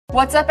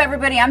What's up,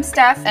 everybody? I'm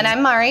Steph. And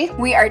I'm Mari.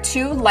 We are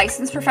two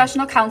licensed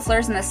professional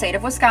counselors in the state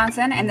of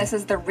Wisconsin, and this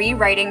is the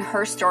Rewriting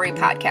Her Story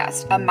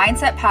podcast, a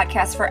mindset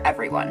podcast for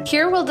everyone.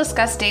 Here we'll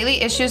discuss daily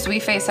issues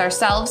we face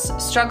ourselves,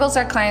 struggles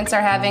our clients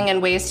are having,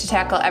 and ways to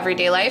tackle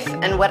everyday life,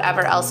 and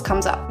whatever else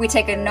comes up. We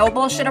take a no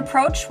bullshit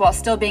approach while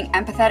still being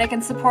empathetic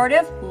and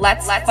supportive.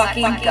 Let's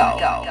fucking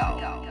go.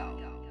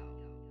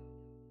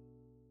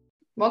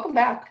 Welcome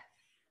back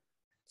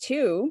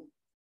to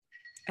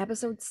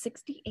episode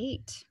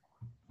 68.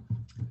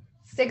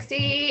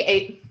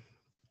 68.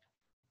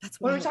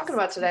 That's what are we talking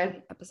about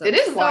today? Episode. It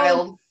is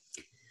wild.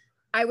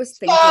 I was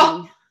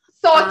thinking.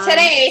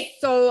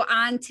 So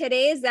on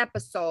today's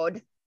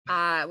episode,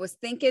 I was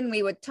thinking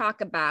we would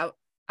talk about.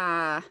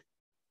 I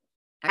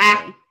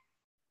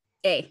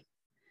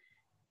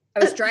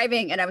was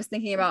driving and I was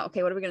thinking about,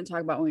 okay, what are we going to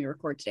talk about when we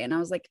record today? And I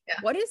was like,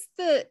 what is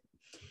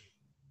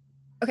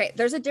okay,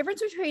 there's a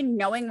difference between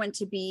knowing when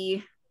to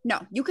be. No,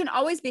 you can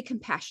always be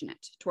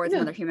compassionate towards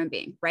another human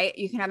being, right?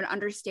 You can have an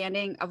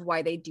understanding of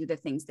why they do the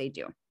things they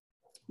do.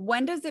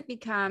 When does it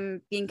become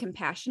being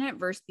compassionate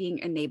versus being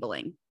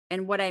enabling?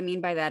 And what I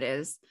mean by that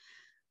is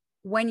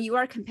when you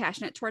are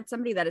compassionate towards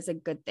somebody, that is a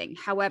good thing.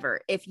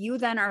 However, if you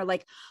then are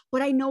like,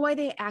 but I know why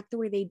they act the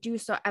way they do,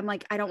 so I'm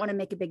like, I don't want to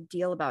make a big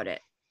deal about it.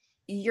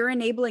 You're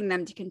enabling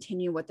them to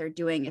continue what they're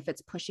doing if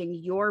it's pushing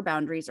your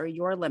boundaries or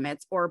your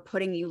limits or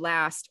putting you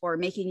last or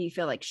making you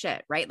feel like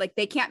shit, right? Like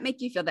they can't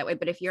make you feel that way.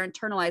 But if you're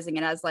internalizing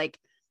it as like,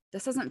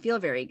 this doesn't feel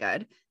very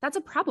good, that's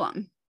a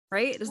problem,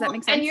 right? Does that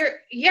make sense? And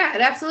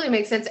it absolutely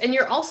makes sense. And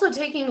you're also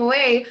taking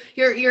away,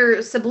 you're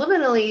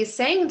subliminally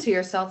saying to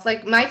yourself,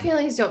 like, my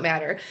feelings don't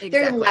matter. Exactly.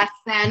 They're less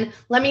than,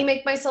 let me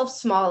make myself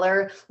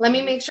smaller. Let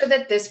me make sure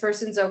that this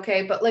person's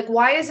okay. But like,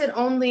 why is it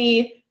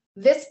only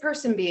this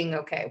person being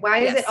okay? Why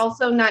is it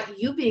also not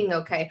you being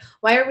okay?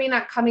 Why are we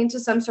not coming to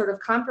some sort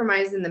of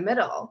compromise in the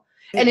middle?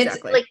 And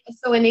it's like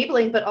so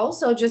enabling, but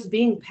also just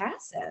being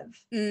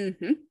passive.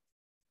 Mm-hmm.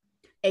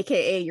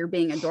 AKA you're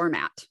being a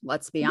doormat.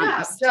 Let's be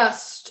honest.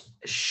 Just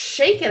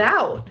shake it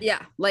out.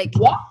 Yeah. Like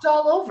walked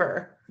all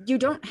over. You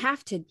don't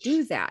have to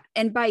do that.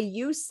 And by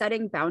you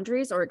setting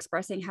boundaries or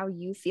expressing how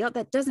you feel,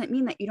 that doesn't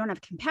mean that you don't have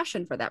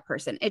compassion for that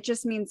person. It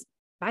just means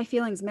my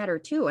feelings matter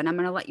too. And I'm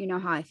going to let you know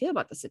how I feel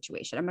about the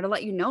situation. I'm going to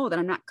let you know that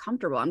I'm not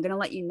comfortable. I'm going to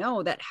let you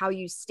know that how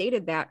you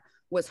stated that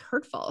was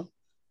hurtful,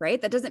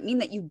 right? That doesn't mean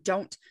that you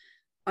don't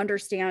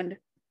understand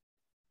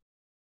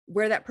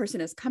where that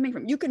person is coming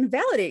from. You can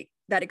validate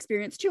that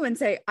experience too and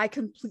say, I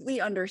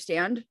completely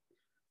understand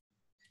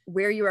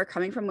where you are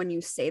coming from when you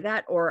say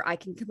that, or I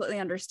can completely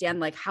understand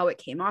like how it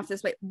came off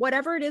this way.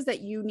 Whatever it is that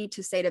you need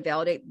to say to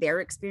validate their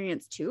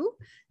experience too,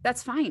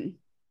 that's fine.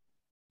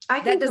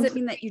 That doesn't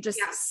mean that you just...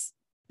 Yes.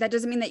 That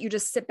doesn't mean that you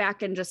just sit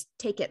back and just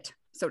take it,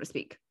 so to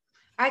speak.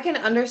 I can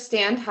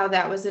understand how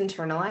that was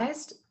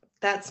internalized.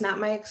 That's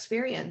not my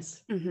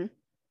experience. Mm-hmm.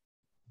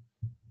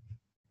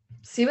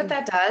 See what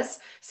that does?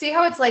 See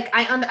how it's like,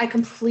 I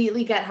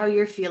completely get how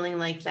you're feeling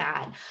like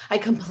that. I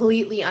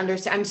completely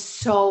understand.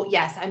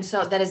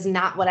 That is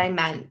not what I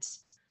meant.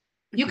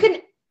 Mm-hmm. You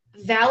can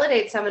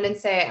validate someone and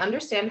say, I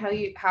understand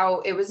how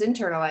it was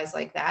internalized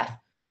like that.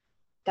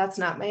 That's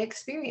not my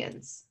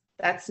experience.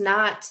 That's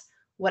not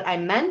what I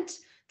meant.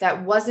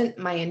 That wasn't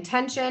my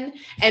intention.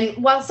 And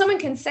while someone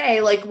can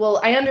say like, well,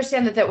 I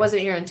understand that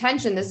wasn't your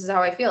intention. This is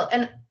how I feel.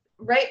 And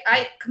right.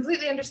 I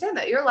completely understand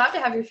that. You're allowed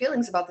to have your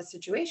feelings about the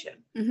situation.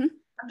 Mm-hmm.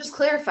 I'm just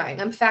clarifying.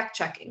 I'm fact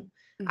checking.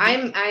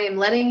 Mm-hmm. I am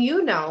letting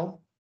you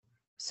know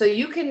so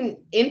you can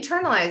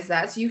internalize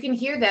that. So you can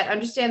hear that,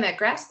 understand that,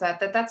 grasp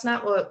that's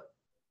not what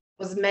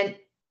was meant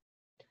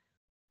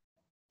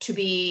to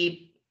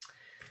be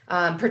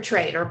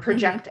portrayed or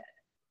projected.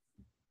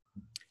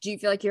 Mm-hmm. Do you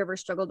feel like you ever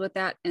struggled with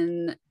that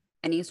in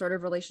any sort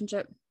of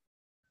relationship?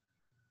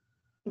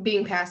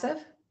 Being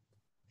passive?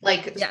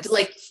 Like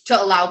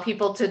to allow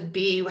people to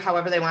be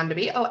however they wanted to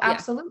be? Oh,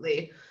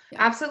 absolutely. Yeah.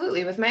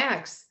 Absolutely. With my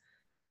ex.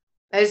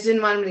 I just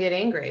didn't want him to get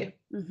angry.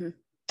 Mm-hmm.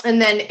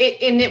 And then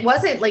it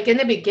wasn't like in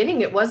the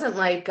beginning, it wasn't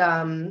like,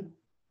 oh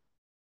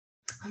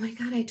my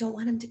God, I don't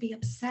want him to be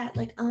upset.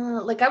 Like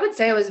I would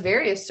say I was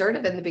very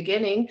assertive in the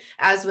beginning,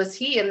 as was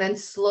he. And then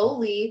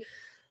slowly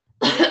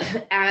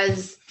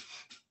as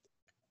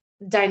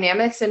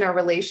dynamics in our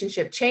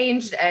relationship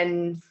changed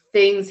and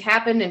things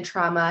happened and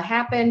trauma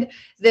happened,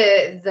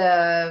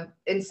 the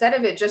instead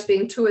of it just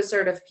being two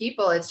assertive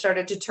people, it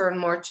started to turn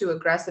more to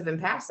aggressive and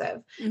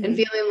passive. Mm-hmm. And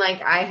feeling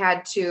like I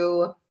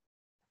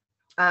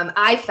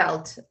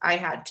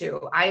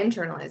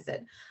internalized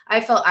it.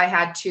 I felt I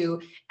had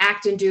to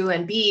act and do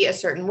and be a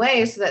certain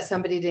way so that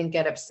somebody didn't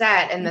get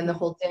upset. And then the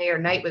whole day or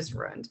night was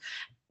ruined.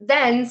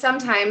 Then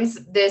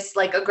sometimes this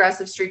like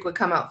aggressive streak would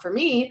come out for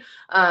me.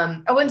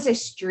 I wouldn't say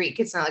streak.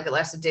 It's not like it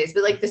lasted days,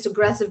 but like this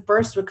aggressive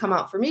burst would come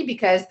out for me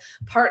because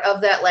part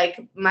of that,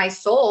 like my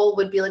soul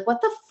would be like,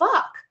 what the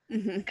fuck?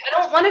 Mm-hmm. I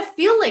don't want to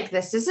feel like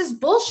this. This is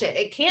bullshit.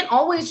 It can't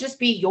always just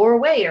be your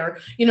way, or,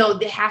 you know,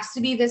 it has to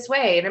be this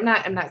way. And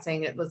I'm not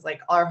saying it was like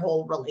our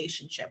whole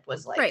relationship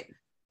was like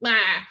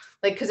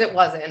like, cause it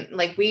wasn't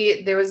like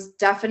there was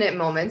definite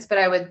moments, but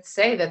I would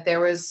say that there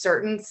was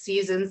certain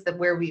seasons that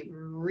where we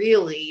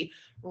really,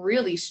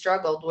 really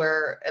struggled,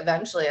 where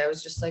eventually I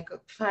was just like, oh,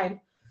 fine.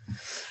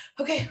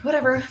 Okay,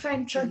 whatever.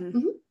 Fine. Sure. Mhm.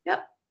 Mm-hmm.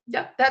 Yep.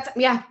 Yep.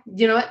 Yeah.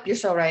 You know what? You're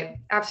so right.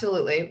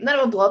 Absolutely. And then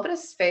it would blow up in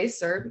his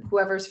face or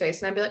whoever's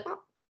face. And I'd be like,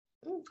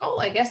 oh,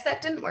 I guess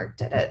that didn't work,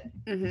 did it?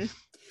 Mm-hmm.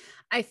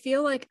 I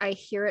feel like I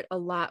hear it a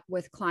lot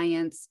with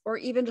clients or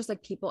even just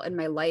like people in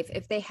my life.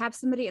 If they have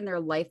somebody in their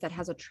life that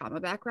has a trauma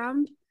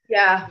background,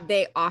 yeah,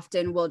 they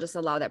often will just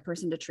allow that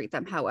person to treat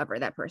them however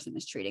that person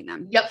is treating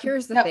them. Yep.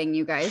 Here's the thing,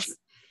 you guys.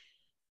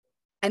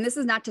 And this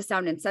is not to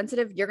sound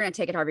insensitive. You're going to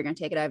take it however you're going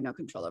to take it. I have no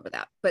control over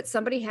that. But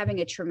somebody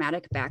having a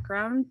traumatic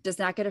background does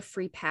not get a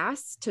free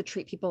pass to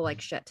treat people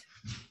like shit.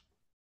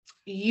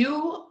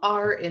 You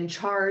are in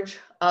charge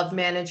of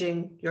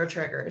managing your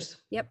triggers.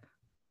 Yep.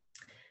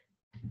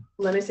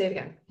 Let me say it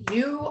again.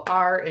 You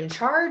are in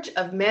charge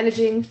of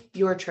managing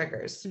your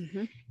triggers.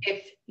 Mm-hmm.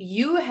 If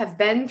you have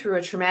been through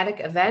a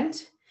traumatic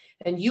event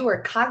and you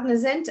are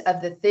cognizant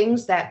of the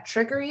things that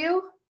trigger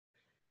you,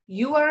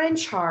 you are in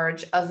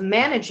charge of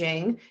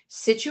managing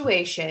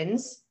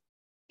situations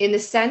in the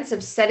sense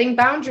of setting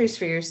boundaries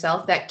for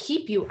yourself that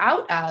keep you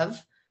out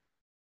of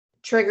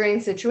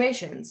triggering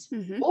situations,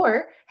 Mm-hmm.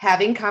 or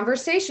having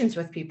conversations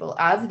with people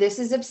of, this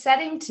is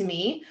upsetting to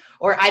me,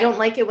 or I don't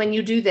like it when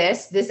you do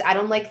this, I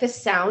don't like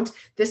this sound,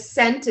 this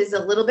scent is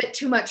a little bit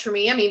too much for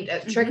me. I mean,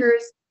 Mm-hmm.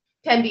 triggers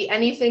can be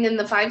anything in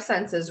the five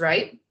senses,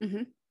 right?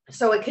 Mm-hmm.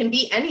 So it can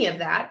be any of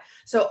that.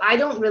 So I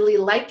don't really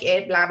like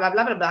it, blah, blah,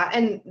 blah, blah, blah,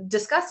 and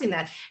discussing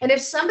that. And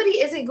if somebody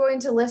isn't going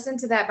to listen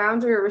to that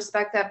boundary or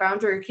respect that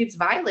boundary or keeps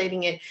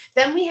violating it,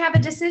 then we have a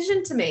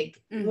decision to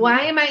make. Mm-hmm.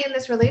 Why am I in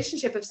this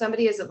relationship if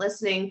somebody isn't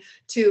listening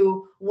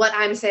to what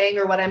I'm saying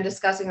or what I'm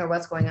discussing or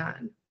what's going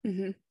on?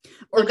 Mm-hmm.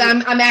 Look,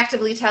 I'm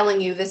actively telling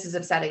you this is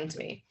upsetting to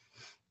me.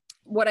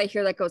 What I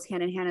hear that goes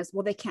hand in hand is,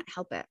 well, they can't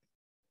help it.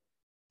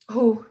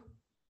 Who?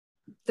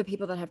 The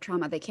people that have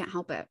trauma, they can't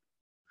help it.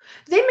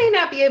 They may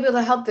not be able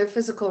to help their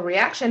physical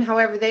reaction.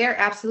 However, they are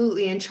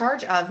absolutely in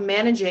charge of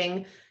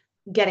managing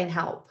getting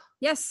help.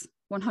 Yes,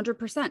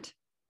 100%.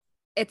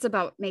 It's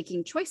about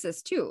making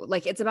choices too.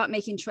 Like, it's about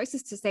making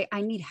choices to say,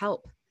 I need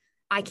help.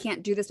 I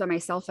can't do this by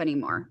myself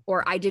anymore.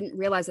 Or I didn't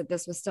realize that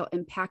this was still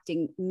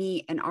impacting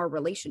me and our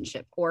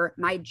relationship or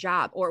my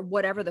job or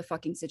whatever the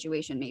fucking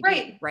situation may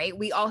be, right?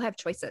 We all have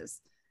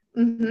choices.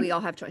 Mm-hmm. We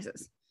all have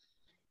choices.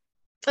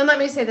 And let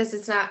me say this,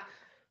 it's not,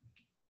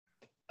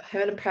 I'm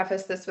going to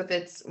preface this with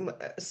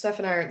Steph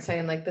and I aren't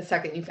saying like the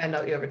second you find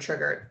out you have a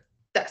trigger,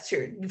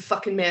 you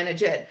fucking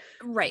manage it.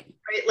 Right.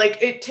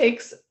 Like it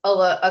takes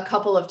a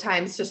couple of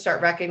times to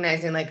start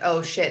recognizing like,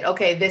 oh shit,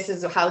 okay, this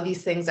is how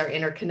these things are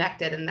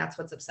interconnected. And that's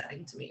what's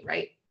upsetting to me.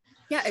 Right.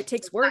 Yeah. It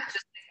takes work.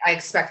 I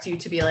expect you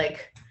to be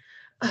like,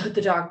 oh,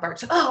 the dog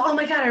barks. Oh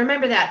my God, I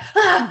remember that.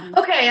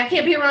 Okay. I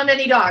can't be around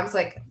any dogs.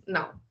 Like,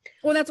 no.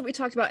 Well, that's what we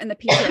talked about in the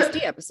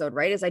PTSD episode,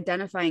 right? Is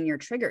identifying your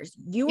triggers.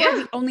 You are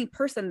the only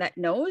person that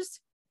knows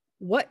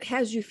what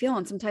has you feel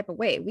in some type of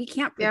way. We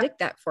can't predict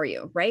that for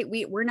you, right?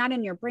 We're not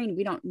in your brain.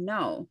 We don't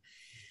know.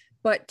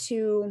 But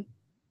to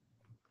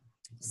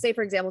say,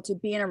 for example, to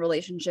be in a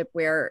relationship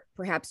where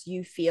perhaps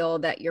you feel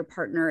that your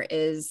partner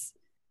is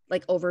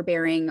like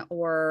overbearing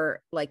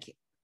or like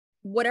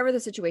whatever the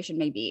situation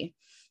may be.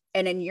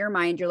 And in your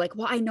mind, you're like,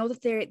 well, I know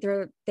that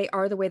they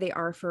are the way they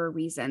are for a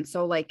reason.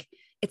 So like,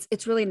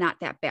 it's really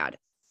not that bad.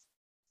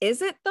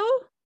 Is it though?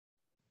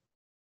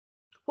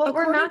 Well,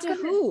 according we're not to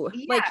who?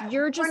 Like,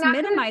 you're just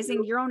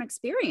minimizing your own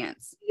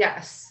experience.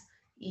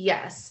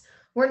 Yes.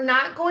 We're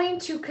not going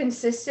to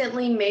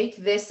consistently make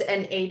this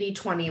an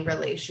 80-20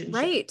 relationship.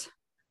 Right.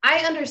 I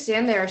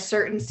understand there are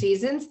certain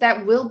seasons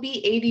that will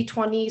be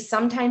 80-20,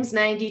 sometimes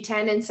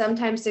 90-10, and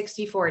sometimes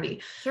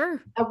 60-40.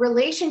 Sure. A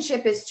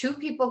relationship is two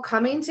people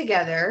coming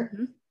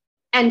together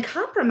and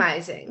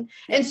compromising.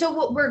 And so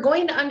what we're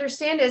going to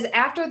understand is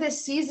after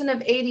this season of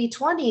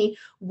 80-20,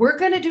 we're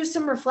going to do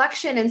some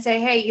reflection and say,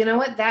 hey, you know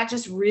what? That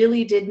just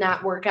really did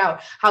not work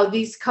out. How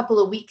these couple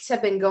of weeks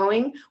have been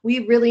going,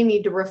 we really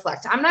need to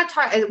reflect. I'm not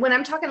talking, when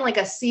I'm talking like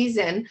a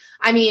season,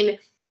 I mean,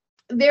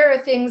 there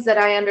are things that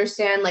I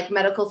understand, like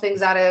medical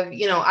things out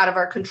of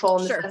our control.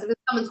 In the sense if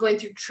someone's going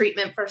through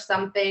treatment for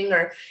something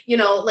or,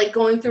 like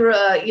going through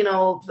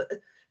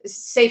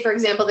say, for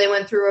example, they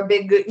went through a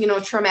big,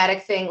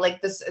 traumatic thing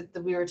like this.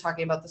 We were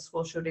talking about the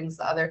school shootings,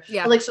 the other,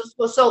 like,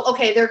 so,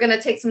 okay, they're going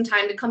to take some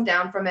time to come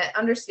down from it,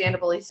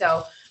 understandably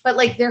so. But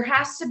like, there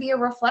has to be a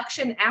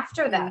reflection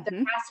after that. There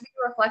has to be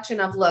a reflection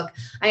of, look,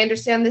 I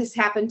understand this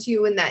happened to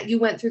you and that you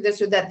went through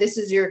this or that this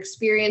is your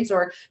experience,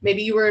 or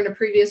maybe you were in a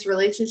previous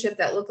relationship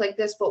that looked like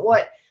this. But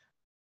what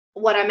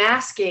I'm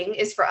asking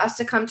is for us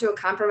to come to a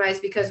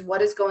compromise, because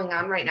what is going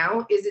on right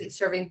now isn't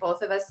serving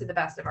both of us to the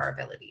best of our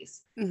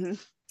abilities.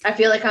 I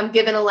feel like I'm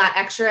giving a lot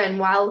extra. And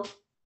while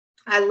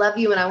I love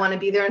you and I want to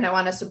be there and I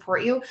want to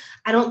support you,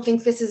 I don't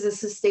think this is a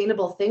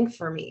sustainable thing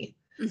for me.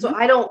 So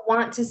I don't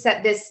want to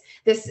set this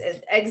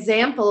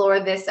example or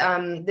this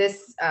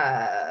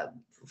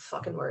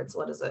fucking words.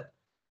 What is it?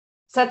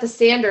 set the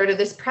standard or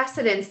this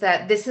precedence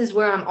that this is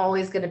where I'm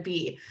always going to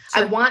be.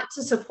 Sure. I want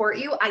to support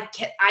you.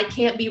 I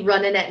can't be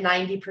running at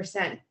 90%.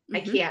 Mm-hmm. I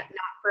can't,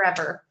 not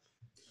forever.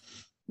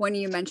 When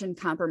you mentioned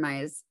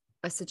compromise,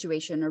 a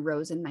situation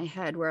arose in my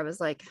head where I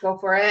was like, go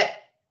for it.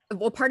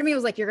 Well, part of me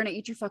was like, you're going to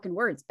eat your fucking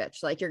words,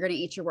 bitch. Like, you're going to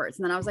eat your words.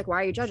 And then I was like,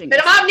 why are you judging me?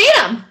 But I don't need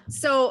them.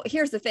 So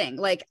here's the thing.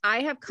 Like,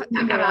 I have cut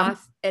people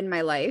off in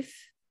my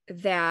life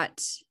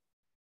that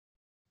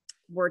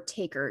were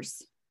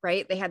takers,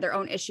 right? They had their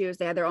own issues.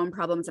 They had their own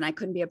problems, and I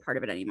couldn't be a part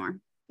of it anymore.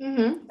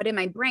 Mm-hmm. But in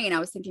my brain, I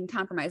was thinking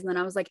compromise. And then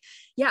I was like,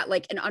 yeah,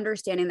 like an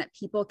understanding that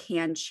people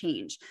can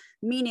change.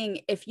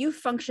 Meaning if you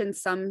function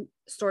some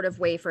sort of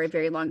way for a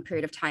very long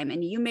period of time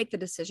and you make the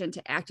decision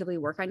to actively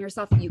work on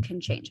yourself, you can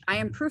change. I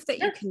am proof that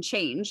you can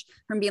change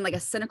from being like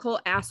a cynical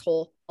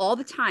asshole all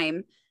the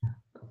time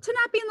to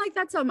not being like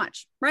that so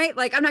much, right?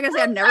 Like, I'm not gonna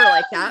say I'm never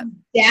like that.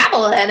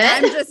 Dabble in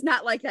it. I'm just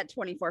not like that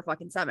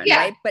 24/7,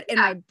 right? But in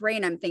my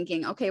brain, I'm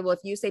thinking, okay, well, if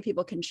you say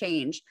people can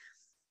change,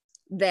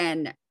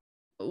 then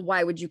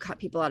why would you cut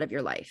people out of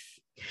your life?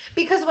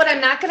 Because what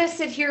I'm not going to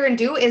sit here and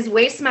do is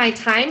waste my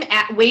time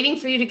at waiting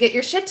for you to get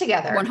your shit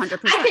together. 100%.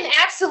 I can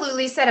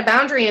absolutely set a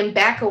boundary and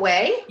back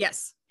away.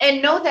 Yes.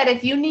 And know that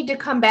if you need to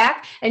come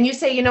back and you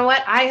say, you know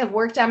what, I have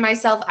worked on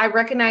myself. I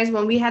recognize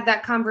when we had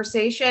that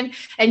conversation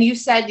and you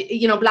said,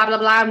 you know, blah, blah,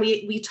 blah. And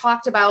we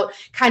talked about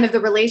kind of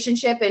the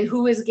relationship and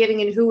who is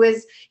giving and who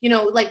is, you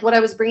know, like what I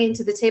was bringing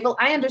to the table.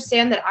 I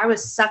understand that I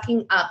was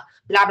sucking up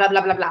blah, blah,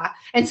 blah, blah, blah.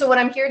 And so what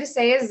I'm here to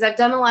say is I've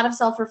done a lot of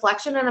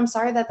self-reflection and I'm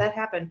sorry that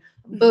happened.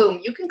 Mm-hmm.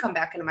 Boom. You can come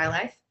back into my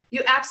life.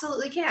 You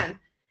absolutely can.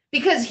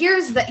 Because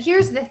here's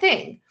the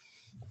thing.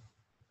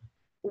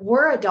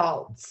 We're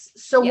adults.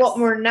 So what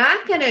we're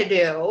not going to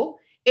do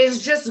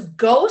is just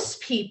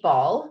ghost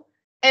people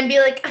and be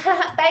like,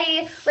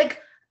 bye. Like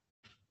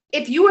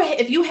if you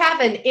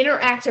have an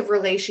interactive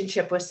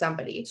relationship with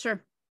somebody,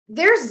 sure,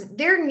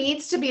 there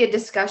needs to be a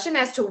discussion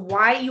as to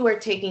why you are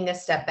taking a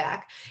step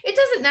back. It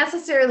doesn't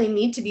necessarily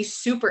need to be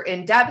super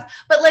in depth,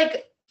 but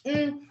like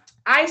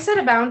I set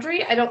a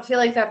boundary. I don't feel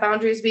like that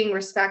boundary is being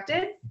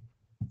respected.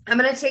 I'm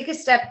going to take a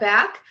step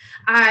back.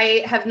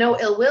 I have no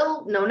ill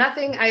will, no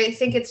nothing. I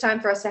think it's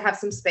time for us to have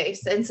some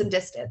space and some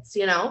distance,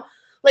 you know?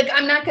 Like,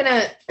 I'm not going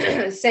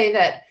to say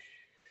that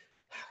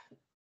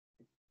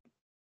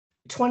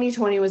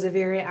 2020 was a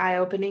very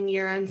eye-opening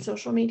year on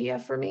social media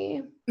for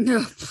me.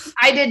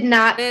 I did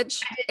not.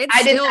 Bitch, it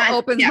still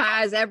opens my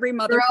eyes every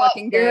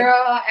motherfucking day.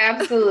 Girl,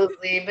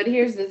 absolutely. But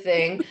here's the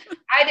thing.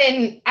 I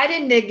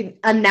didn't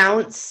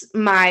announce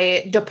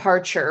my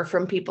departure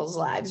from people's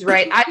lives,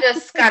 right? I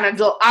just kind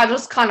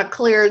of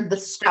cleared the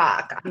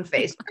stock on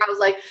Facebook. I was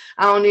like,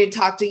 I don't need to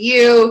talk to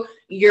you.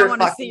 You're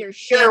fucking, you're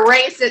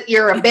racist.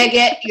 You're a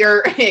bigot.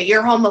 You're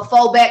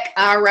homophobic.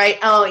 All right.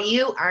 Oh,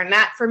 you are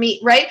not for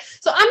me. Right.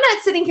 So I'm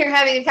not sitting here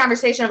having a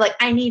conversation of like,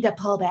 I need to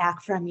pull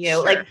back from you.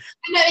 Sure. Like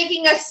I'm not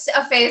making a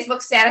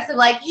Facebook status of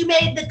like, you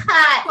made the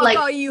cut. Fuck like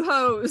all you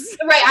hoes.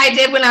 Right. I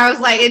did when I was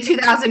like in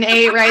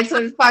 2008. Right. So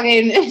it's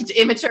fucking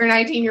immature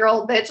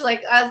 19-year-old bitch.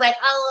 Like I was like,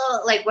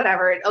 oh, like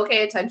whatever.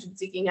 Okay. Attention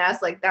seeking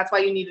ass. Like that's why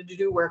you needed to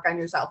do work on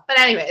yourself. But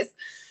anyways,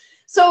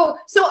 so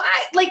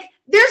I like,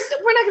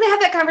 we're not going to have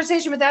that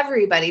conversation with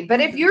everybody,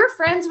 but if you're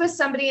friends with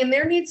somebody and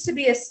there needs to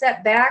be a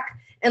step back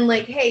and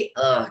like, hey,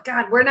 oh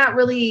God, we're not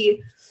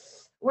really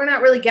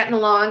getting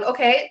along.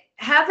 Okay.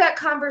 Have that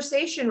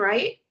conversation,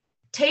 right?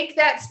 Take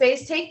that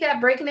space, take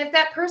that break. And if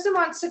that person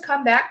wants to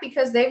come back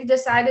because they've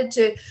decided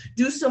to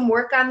do some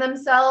work on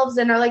themselves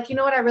and are like, you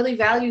know what, I really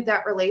valued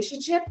that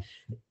relationship.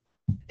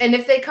 And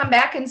if they come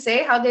back and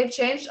say how they've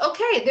changed,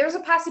 okay, there's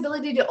a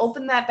possibility to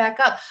open that back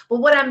up. But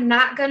what I'm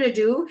not going to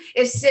do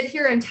is sit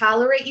here and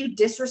tolerate you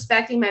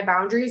disrespecting my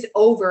boundaries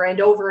over and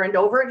over and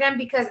over again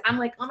because I'm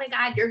like, oh my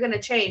God, you're going to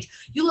change.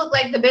 You look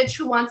like the bitch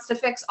who wants to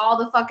fix all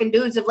the fucking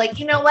dudes of like,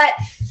 you know what?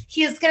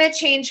 He's going to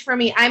change for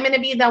me. I'm going to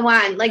be the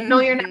one. Like, no,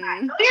 you're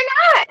not. No, you're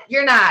not.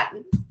 You're not.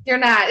 You're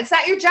not. It's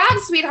not your job,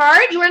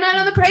 sweetheart. You are not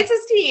on the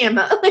crisis team.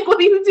 Like, what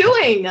are you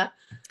doing?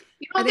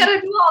 You don't got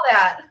to do all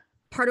that.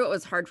 Part of what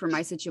was hard for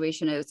my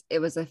situation is it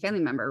was a family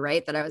member,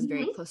 right? That I was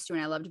very close to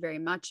and I loved very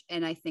much.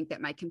 And I think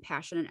that my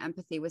compassion and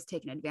empathy was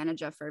taken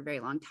advantage of for a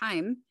very long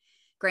time.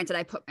 Granted,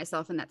 I put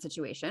myself in that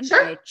situation.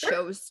 Sure, I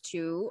chose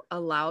to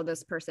allow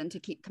this person to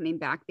keep coming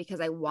back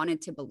because I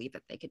wanted to believe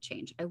that they could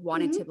change. I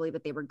wanted to believe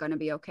that they were going to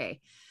be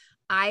okay.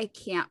 I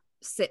can't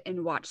sit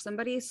and watch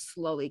somebody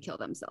slowly kill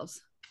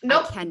themselves.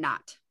 Nope. I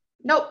cannot.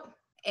 Nope.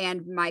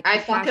 And my I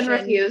fucking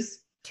refuse.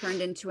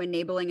 Turned into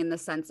enabling in the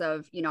sense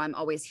of, you know, I'm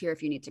always here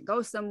if you need to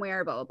go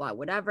somewhere, blah, blah, blah,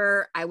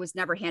 whatever. I was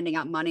never handing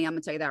out money. I'm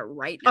gonna tell you that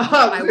right now.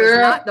 I was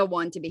not the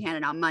one to be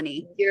handing out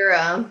money.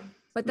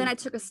 But then I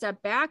took a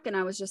step back and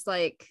I was just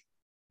like,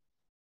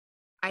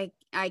 I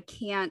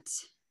can't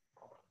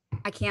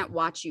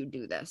watch you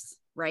do this.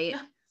 Right.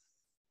 Yeah.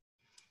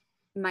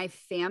 My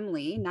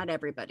family, not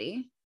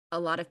everybody, a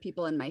lot of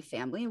people in my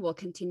family will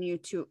continue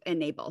to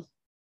enable.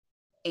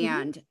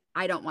 And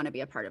I don't want to be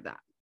a part of that.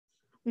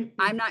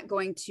 I'm not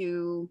going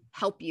to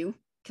help you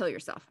kill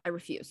yourself. I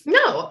refuse.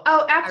 No.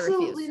 Oh,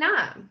 absolutely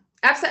not.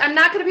 Absolutely. I'm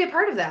not going to be a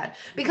part of that,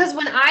 because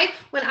when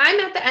I'm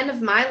at the end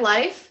of my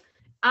life,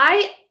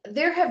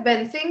 there have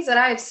been things that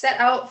I have set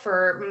out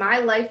for my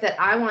life that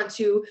I want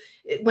to,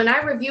 when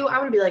I review, I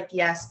want to be like,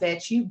 yes,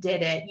 bitch, you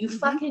did it. You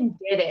fucking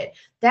did it.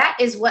 That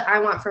is what I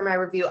want for my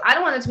review. I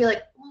don't want it to be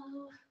like,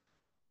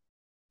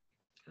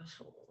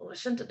 I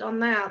shouldn't have done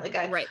that. Like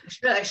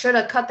I should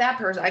have cut that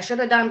person. I should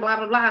have done blah,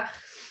 blah, blah.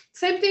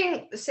 Same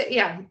thing.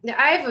 Yeah.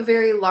 I have a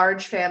very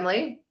large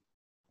family,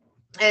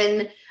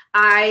 and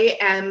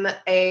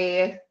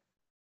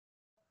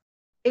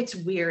it's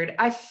weird.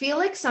 I feel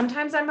like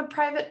sometimes I'm a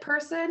private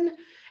person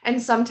and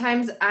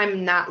sometimes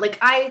I'm not. Like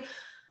I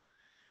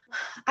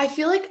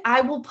feel like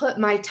I will put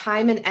my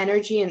time and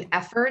energy and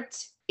effort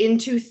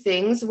into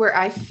things where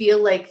I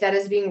feel like that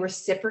is being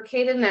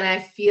reciprocated, and I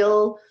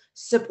feel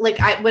like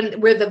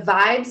where the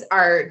vibes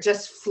are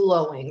just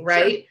flowing,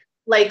 right? Sure.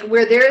 Like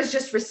where there is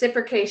just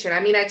reciprocation. I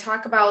mean, I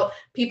talk about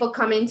people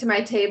coming to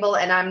my table,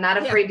 and I'm not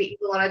afraid to eat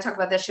when I talk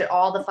about this shit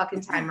all the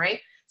fucking time, right?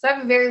 So I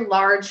have a very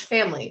large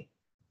family.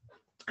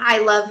 I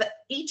love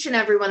each and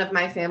every one of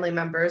my family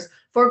members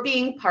for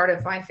being part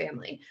of my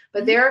family.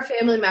 But there are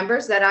family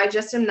members that I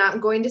just am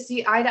not going to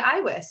see eye to eye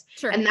with.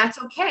 Sure. And that's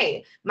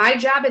okay. My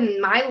job in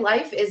my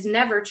life is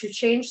never to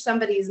change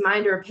somebody's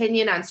mind or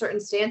opinion on certain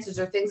stances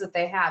or things that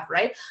they have,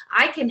 right?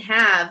 I can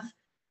have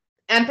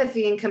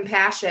empathy and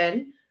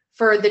compassion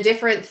for the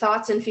different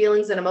thoughts and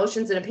feelings and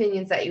emotions and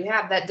opinions that you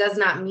have. That does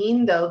not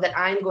mean, though, that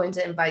I'm going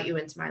to invite you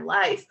into my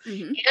life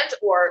and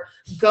or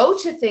go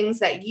to things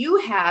that you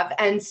have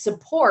and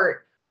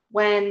support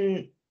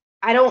when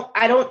I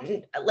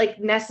don't like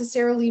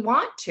necessarily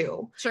want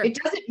to. Sure. It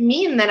doesn't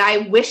mean that I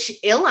wish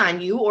ill on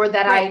you or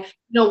that I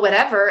know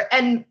whatever.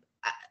 And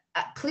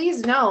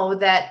please know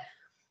that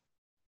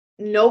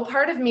no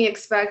part of me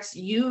expects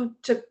you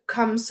to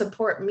come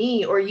support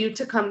me or you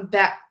to come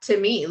back to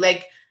me.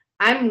 Like,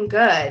 I'm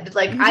good.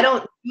 Like, I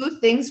don't do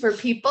things for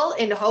people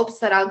in hopes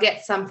that I'll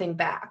get something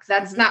back.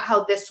 That's not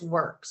how this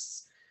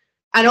works.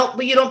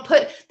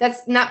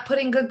 That's not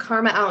putting good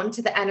karma out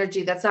into the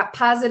energy. That's not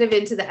positive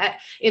into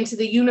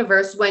the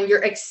universe when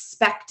you're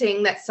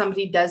expecting that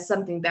somebody does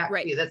something back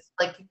to you. That's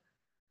like,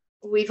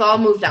 we've all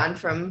moved on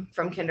from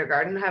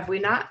kindergarten, have we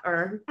not?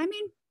 Or I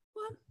mean,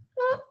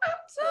 well,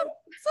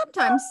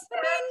 sometimes. I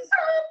mean,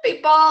 some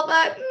people,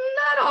 but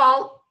not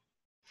all.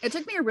 It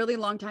took me a really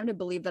long time to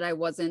believe that I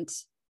wasn't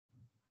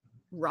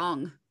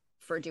wrong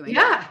for doing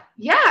that.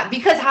 Yeah,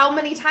 because how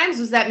many times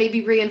was that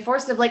maybe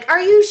reinforced of like,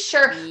 are you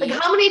sure? Like,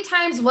 how many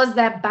times was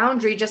that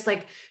boundary just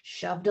like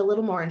shoved a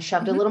little more and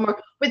shoved a little more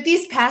with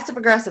these passive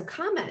aggressive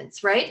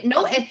comments, right?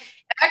 No, and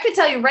I can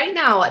tell you right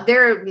now,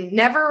 there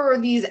never were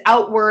these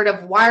outward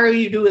of why are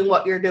you doing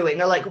what you're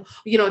doing? Or like,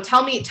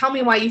 tell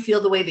me why you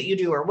feel the way that you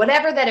do, or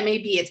whatever that it may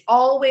be. It's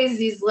always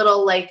these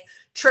little like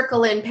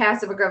trickle in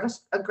passive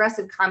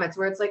aggressive comments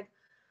where it's like,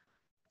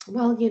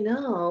 well,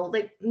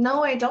 like,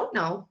 no, I don't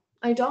know.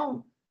 I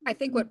don't. I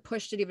think what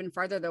pushed it even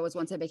farther, though, was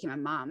once I became a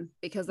mom,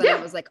 because then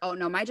I was like, oh,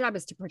 no, my job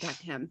is to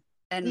protect him.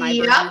 And my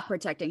version of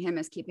protecting him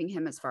is keeping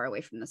him as far away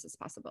from this as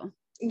possible.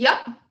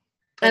 Yep.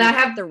 And I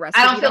have the rest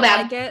I don't feel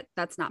bad. Like it.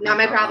 That's not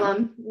my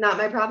problem. Not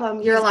my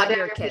problem. You're allowed to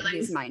have your feelings.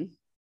 He's mine.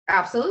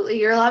 Absolutely.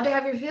 You're allowed to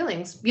have your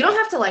feelings. You don't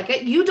have to like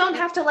it. You don't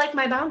have to like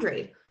my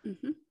boundary.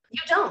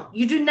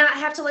 You do not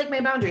have to like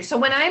my boundary. So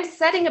when I'm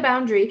setting a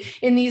boundary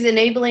in these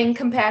enabling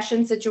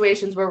compassion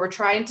situations where we're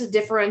trying to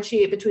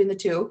differentiate between the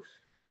two,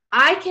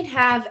 I can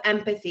have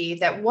empathy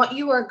that what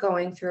you are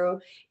going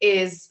through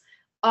is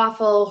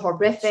awful,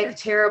 horrific,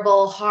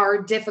 terrible,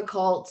 hard,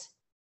 difficult.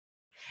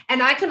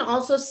 And I can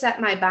also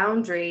set my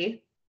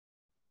boundary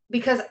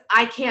because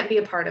I can't be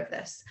a part of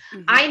this.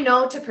 I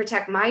know to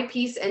protect my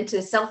peace and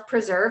to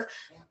self-preserve,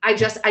 I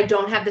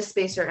don't have the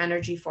space or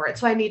energy for it.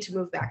 So I need to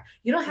move back.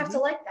 You don't have to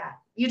like that.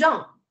 You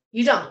don't.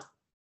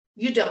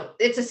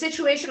 It's a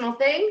situational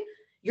thing.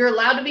 You're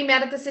allowed to be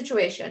mad at the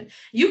situation.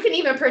 You can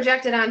even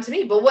project it onto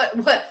me, but what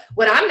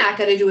I'm not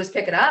going to do is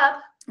pick it up.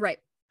 Right.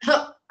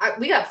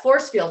 We got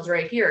force fields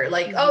right here.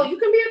 Like, oh, you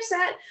can be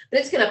upset,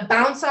 but it's going to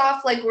bounce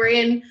off like we're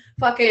in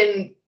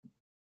fucking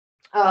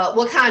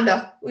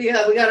Wakanda. We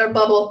got our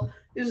bubble.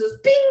 It was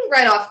just ping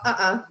right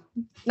off.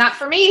 Not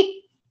for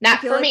me.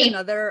 Not for me.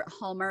 Another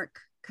hallmark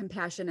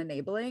compassion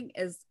enabling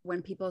is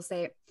when people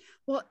say,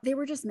 well, they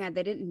were just mad.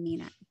 They didn't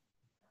mean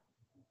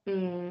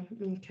it.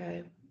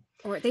 Okay.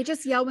 Or they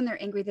just yell when they're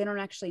angry. They don't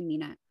actually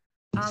mean it.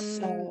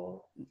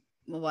 So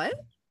what?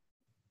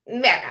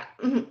 Yeah.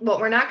 What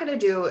we're not going to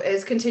do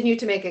is continue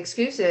to make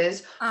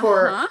excuses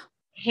for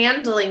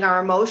handling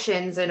our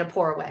emotions in a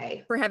poor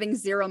way. For having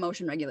zero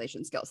emotion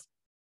regulation skills.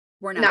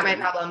 We're not my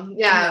problem.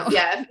 Yeah. No.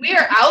 Yeah. If we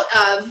are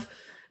out of,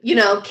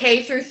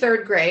 K through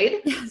third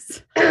grade.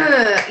 Yes.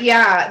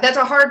 Yeah. That's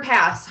a hard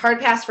pass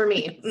for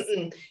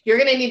me. You're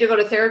going to need to go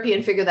to therapy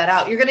and figure that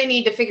out. You're going to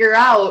need to figure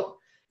out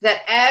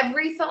that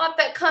every thought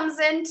that comes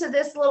into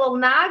this little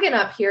noggin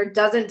up here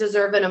doesn't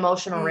deserve an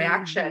emotional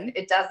reaction.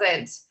 It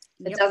doesn't.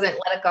 It doesn't.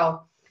 Let it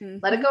go.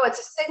 Let it go. It's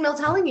a signal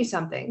telling you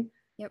something.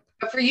 Yep.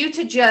 But for you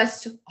to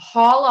just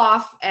haul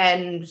off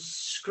and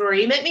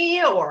scream at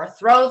me or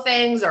throw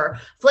things or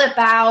flip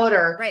out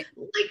or like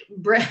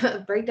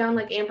break down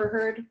like Amber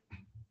Heard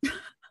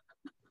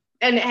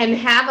and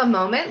have a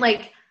moment,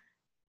 like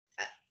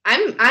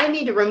I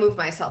need to remove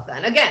myself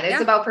then. Again,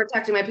 it's about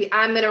protecting my peace.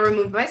 I'm going to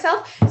remove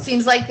myself.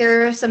 Seems like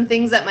there are some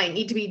things that might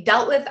need to be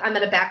dealt with. I'm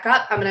going to back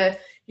up.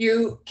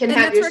 You can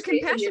have your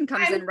space. That's where compassion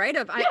comes in, right?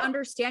 I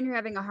understand you're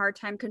having a hard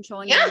time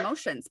controlling your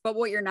emotions, but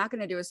what you're not going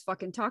to do is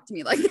fucking talk to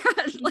me like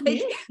that.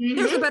 Like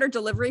there's a better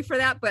delivery for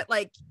that, but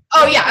like,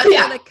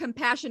 like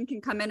compassion can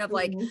come in of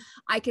like,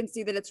 I can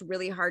see that it's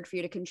really hard for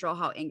you to control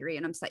how angry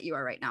and upset you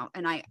are right now.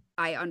 And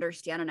I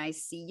understand and I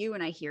see you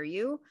and I hear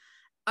you.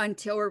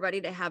 Until we're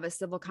ready to have a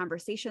civil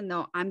conversation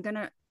though, I'm going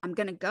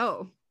to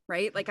go,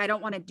 right? Like, I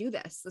don't want to do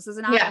this. This is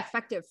not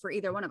effective for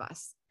either one of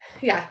us.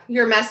 Yeah.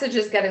 Your message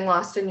is getting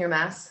lost in your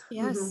mess.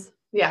 Yes. Mm-hmm.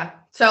 Yeah.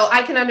 So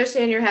I can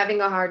understand you're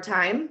having a hard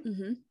time.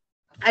 Mm-hmm.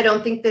 I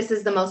don't think this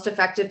is the most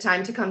effective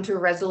time to come to a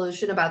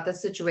resolution about this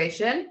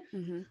situation.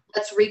 Mm-hmm.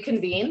 Let's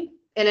reconvene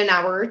in an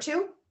hour or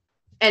two.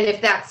 And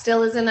if that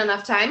still isn't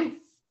enough time,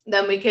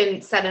 then we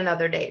can set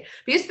another date.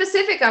 Be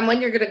specific on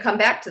when you're going to come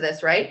back to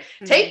this, right?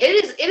 Mm-hmm.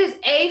 It is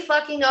a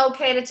fucking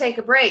okay to take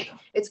a break.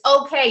 It's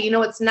okay. You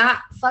know, it's not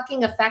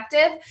fucking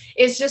effective.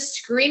 It's just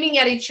screaming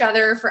at each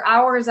other for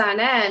hours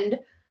on end.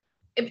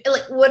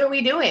 Like, what are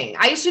we doing?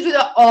 I used to do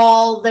that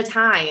all the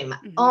time.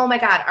 Mm-hmm. Oh my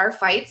God. Our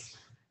fights,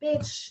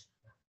 bitch.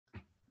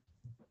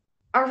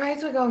 Our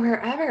fights would go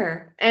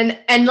forever. And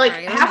like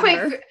halfway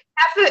through,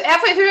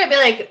 I'd be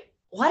like,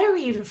 what are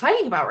we even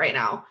fighting about right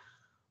now?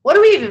 What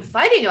are we even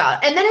fighting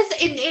about? And then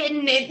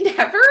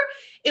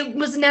it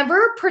was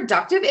never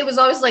productive. It was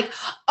always like,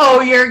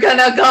 oh, you're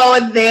gonna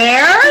go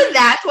there?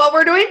 That's what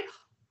we're doing?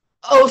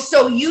 Oh,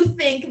 so you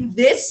think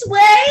this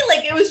way?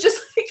 Like, it was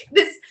just like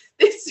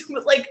this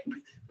like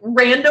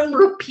random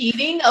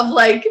repeating of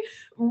like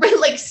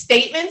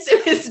statements.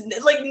 It was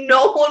like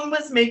no one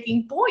was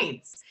making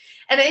points.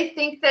 And I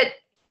think that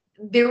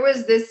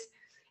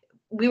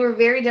we were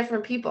very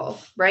different people,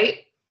 right?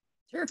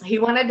 Sure. He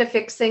wanted to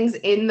fix things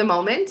in the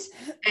moment.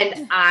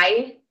 And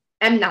I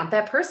am not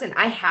that person.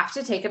 I have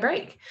to take a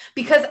break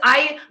because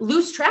I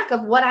lose track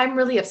of what I'm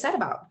really upset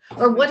about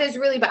or what is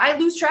really, but I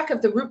lose track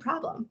of the root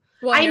problem.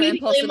 Well, I mean,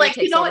 like,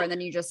 takes over and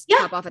then you just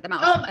pop off at the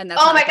mouth. And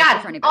that's my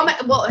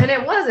God. Well, and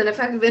it wasn't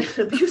effective in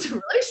an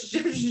abusive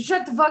relationship. You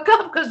shut the fuck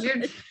up because you're,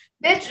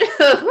 bitch,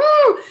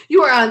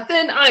 you are on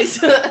thin ice.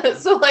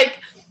 So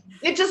like,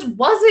 it just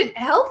wasn't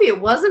healthy.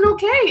 It wasn't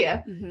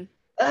okay.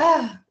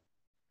 Mm-hmm.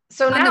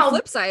 So on now, the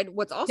flip side,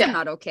 what's also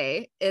not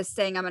okay is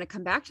saying I'm going to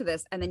come back to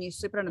this, and then you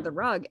sweep it under the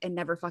rug and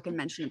never fucking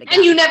mention it again.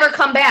 And you never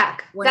come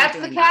back. That's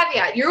the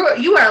caveat.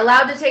 You are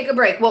allowed to take a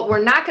break. What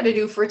we're not going to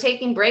do for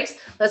taking breaks,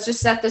 let's just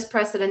set this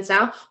precedence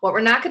now. What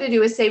we're not going to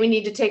do is say we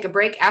need to take a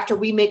break after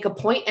we make a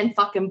point and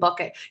fucking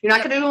book it. You're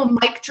not going to do a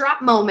mic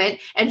drop moment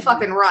and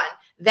fucking run.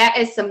 That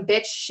is some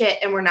bitch shit,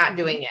 and we're not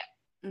doing it.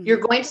 Mm-hmm.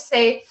 You're going to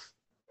say,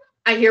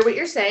 I hear what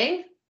you're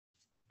saying.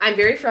 I'm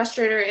very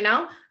frustrated right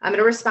now. I'm going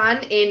to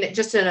respond in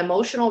just an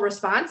emotional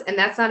response, and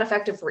that's not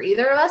effective for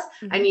either of us.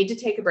 Mm-hmm. I need to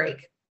take a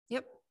break.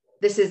 Yep.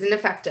 This isn't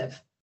effective.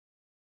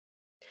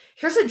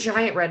 Here's a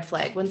giant red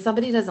flag when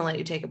somebody doesn't let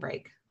you take a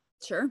break.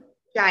 Sure.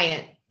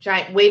 Giant,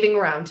 waving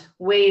around,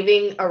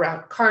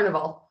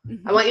 carnival.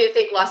 Mm-hmm. I want you to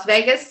think Las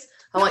Vegas.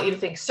 I want you to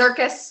think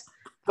circus.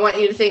 I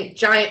want you to think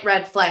giant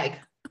red flag.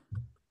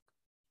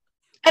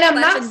 And I'm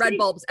flashing red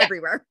bulbs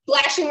everywhere.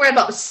 Flashing red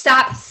bulbs.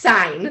 Stop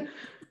sign.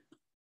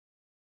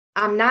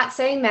 I'm not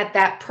saying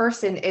that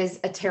person is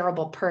a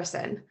terrible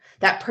person.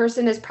 That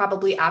person is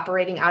probably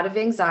operating out of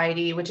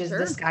anxiety, which is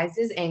disguised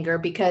as anger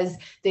because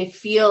they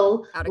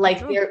feel like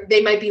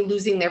they might be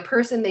losing their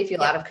person. They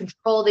feel out of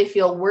control. They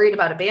feel worried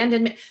about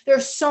abandonment.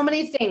 There's so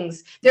many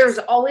things. There's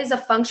always a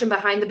function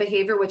behind the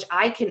behavior, which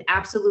I can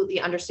absolutely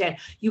understand.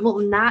 You will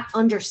not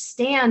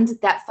understand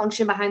that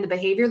function behind the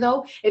behavior,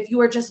 though, if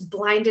you are just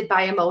blinded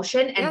by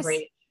emotion and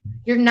rage.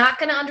 You're not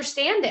going to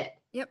understand it.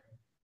 Yep.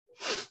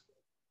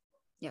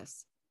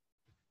 Yes.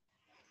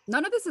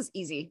 None of this is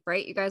easy,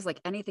 right? You guys, like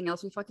anything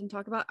else we fucking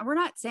talk about. And we're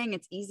not saying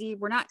it's easy.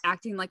 We're not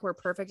acting like we're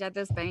perfect at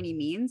this by any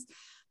means.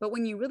 But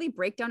when you really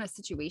break down a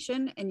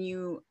situation and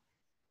you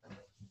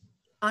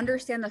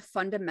understand the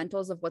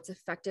fundamentals of what's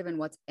effective and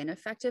what's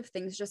ineffective,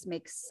 things just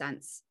make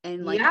sense.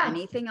 And like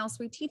anything else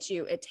we teach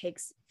you, it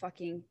takes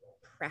fucking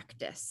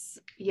practice.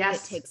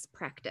 Yes. It takes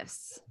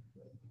practice.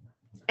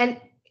 And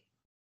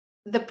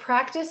the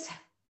practice,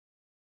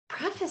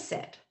 preface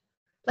it.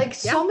 Like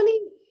so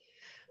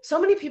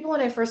many people,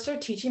 when I first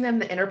started teaching them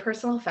the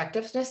interpersonal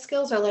effectiveness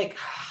skills, are like,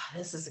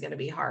 this is going to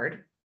be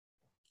hard.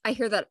 I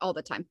hear that all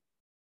the time.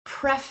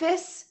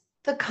 Preface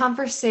the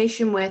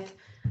conversation with,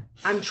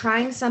 I'm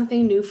trying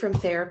something new from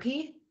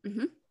therapy.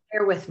 Mm-hmm.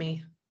 Bear with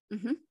me.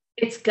 Mm-hmm.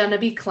 It's going to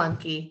be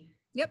clunky.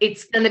 Yep.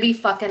 It's going to be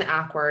fucking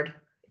awkward.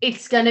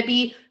 It's going to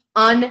be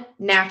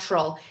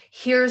unnatural.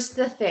 Here's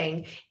the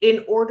thing.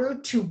 In order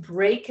to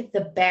break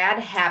the bad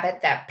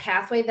habit, that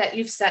pathway that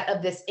you've set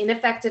of this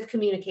ineffective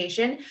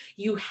communication,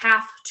 you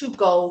have to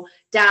go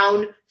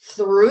down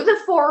through the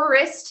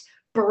forest,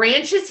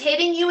 branches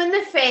hitting you in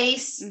the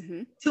face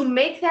to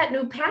make that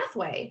new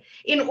pathway.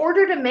 In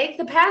order to make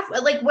the pathway,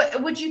 like,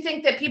 what would you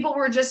think that people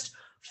were just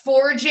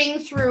forging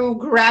through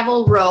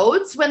gravel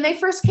roads when they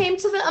first came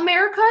to the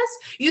Americas?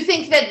 You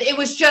think that it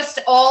was just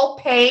all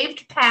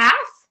paved path?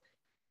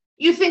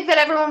 You think that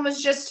everyone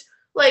was just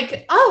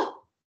like,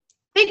 oh,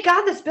 thank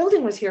God this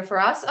building was here for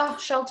us. Oh,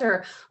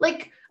 shelter.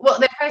 Like, well,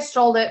 they probably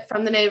stole it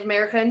from the Native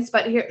Americans,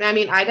 but here, I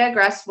mean, I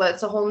digress. Well,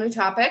 it's a whole new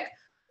topic.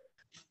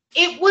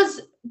 It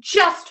was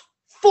just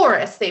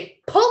forest. They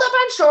pulled up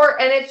on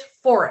shore and it's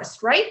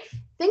forest, right?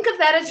 Think of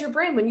that as your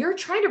brain. When you're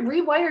trying to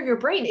rewire your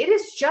brain, it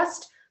is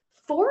just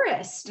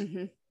forest.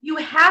 You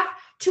have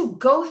to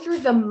go through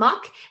the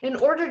muck in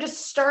order to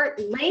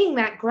start laying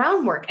that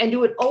groundwork and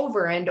do it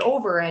over and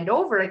over and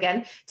over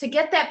again to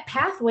get that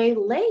pathway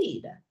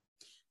laid.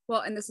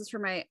 Well, and this is for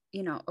my,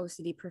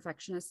 OCD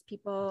perfectionist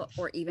people,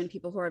 or even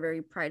people who are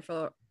very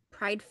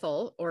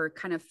prideful or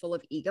kind of full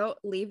of ego.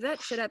 Leave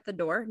that shit at the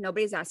door.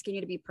 Nobody's asking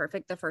you to be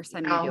perfect the first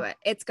time you do it.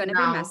 It's going to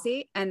be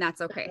messy, and that's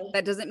okay.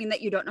 That doesn't mean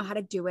that you don't know how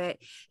to do it.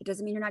 It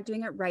doesn't mean you're not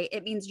doing it right.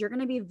 It means you're going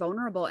to be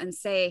vulnerable and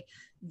say,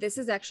 this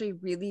is actually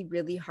really,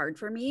 really hard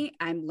for me.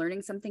 I'm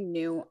learning something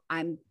new.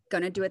 I'm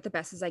going to do it the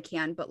best as I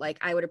can, but like,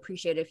 I would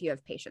appreciate it if you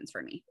have patience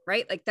for me,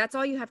 right? Like, that's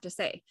all you have to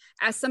say.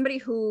 As somebody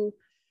who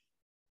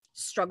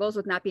struggles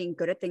with not being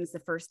good at things the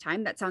first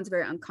time, that sounds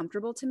very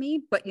uncomfortable to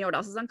me. But you know what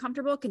else is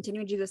uncomfortable?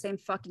 Continuing to do the same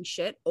fucking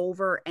shit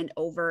over and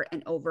over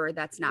and over.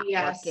 That's not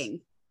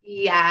working.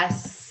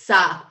 Yes.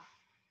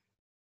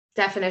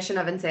 Definition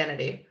of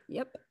insanity.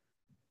 Yep.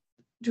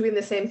 Doing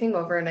the same thing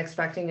over and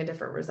expecting a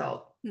different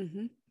result.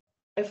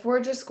 If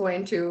we're just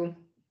going to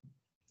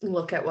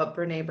look at what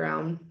Brene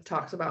Brown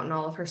talks about in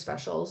all of her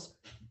specials,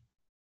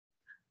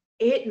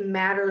 it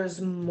matters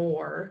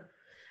more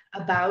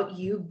about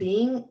you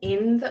being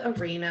in the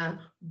arena,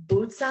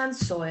 boots on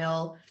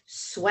soil,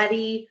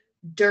 sweaty,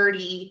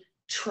 dirty,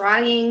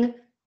 trying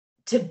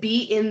to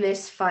be in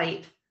this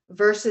fight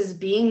versus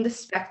being the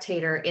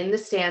spectator in the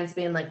stands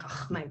being like,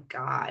 oh my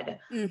God,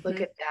 look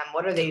at them.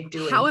 What are they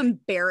doing? How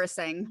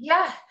embarrassing.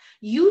 Yeah.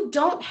 You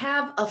don't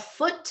have a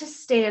foot to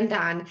stand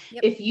on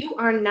if you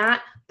are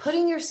not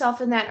putting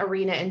yourself in that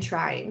arena and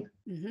trying.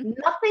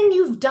 Nothing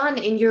you've done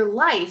in your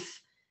life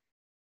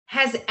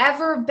has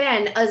ever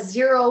been a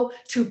 0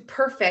 to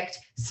perfect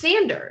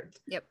standard.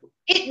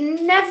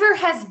 It never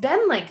has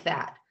been like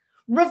that.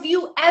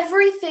 Review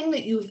everything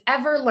that you've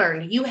ever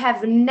learned. You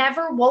have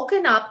never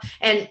woken up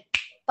and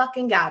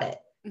fucking got it.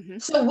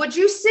 So would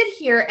you sit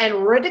here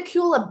and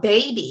ridicule a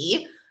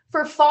baby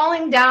for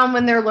falling down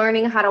when they're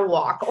learning how to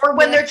walk, or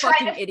when they're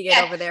trying to idiot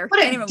over there?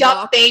 What a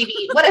dumb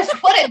baby. What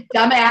a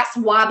dumbass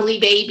wobbly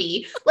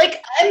baby.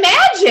 Like,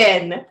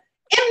 imagine.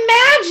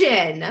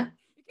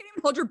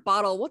 Hold your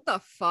bottle. What the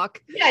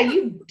fuck? Yeah,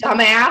 you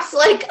dumbass.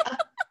 Like,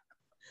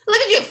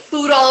 look at you,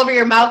 food all over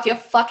your mouth, you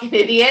fucking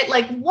idiot.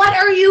 Like, what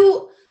are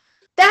you?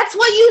 That's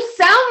what you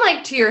sound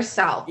like to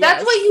yourself. Yes.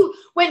 That's what you,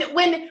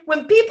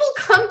 when people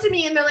come to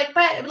me and they're like,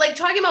 but like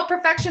talking about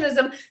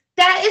perfectionism,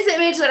 that is the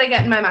image that I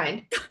get in my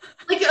mind.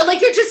 Like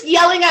you're just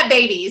yelling at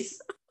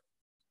babies.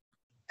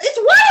 It's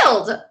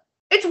wild.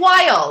 It's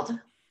wild.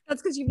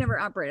 That's because you've never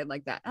operated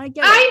like that. I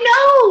get it.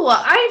 I know.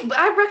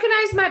 I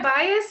recognize my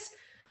bias.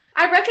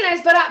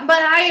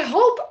 but I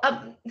hope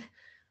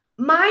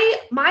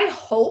my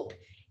hope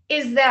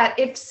is that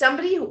if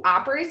somebody who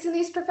operates in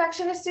these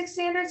perfectionistic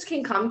standards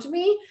can come to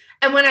me,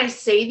 and when I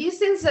say these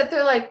things, that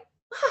they're like,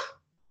 huh,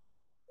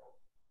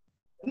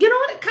 you know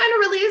what? It kind of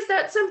really is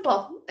that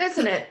simple,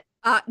 isn't it?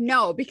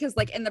 No, because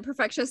like in the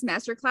perfectionist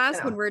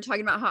masterclass, when we were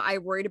talking about how I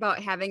worried about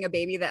having a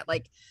baby that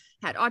like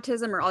had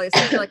autism or all these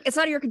things, like, it's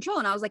out of your control.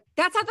 And I was like,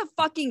 that's not the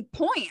fucking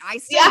point. I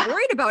still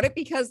worried about it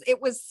because it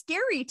was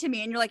scary to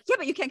me. And you're like, yeah,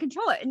 but you can't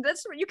control it. And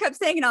that's what you kept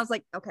saying. And I was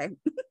like, okay.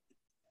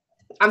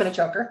 I'm going to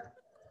choke her.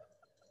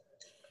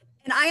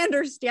 And I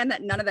understand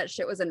that none of that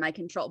shit was in my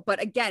control.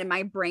 But again,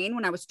 my brain,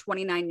 when I was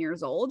 29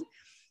 years old,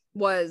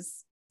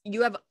 was,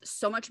 you have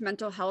so much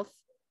mental health,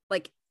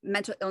 like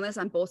mental illness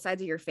on both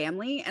sides of your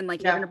family. And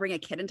like, you're going to bring a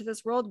kid into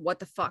this world. What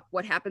the fuck?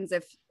 What happens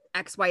if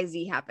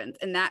XYZ happens?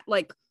 And that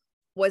like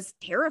was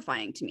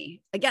terrifying to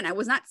me. Again, I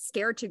was not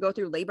scared to go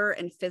through labor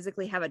and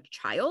physically have a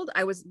child.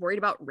 I was worried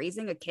about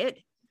raising a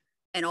kid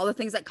and all the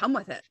things that come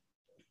with it.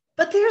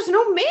 But there's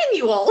no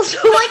manual.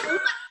 So like,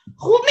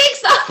 who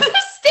makes up the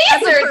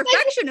standards? As a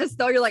perfectionist,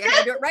 though, you're like, I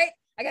gotta do it right.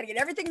 I gotta get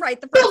everything right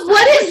the first time. But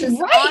what is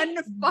right?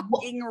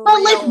 Unfucking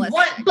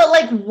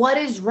realistic. What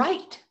is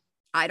right?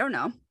 I don't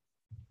know.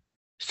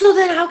 So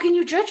then how can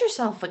you judge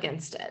yourself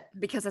against it?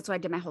 Because that's what I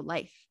did my whole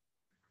life.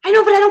 I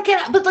know, but I don't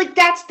get it. But like,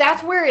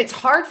 that's where it's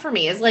hard for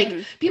me, is like,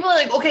 people are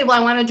like, okay, well,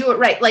 I want to do it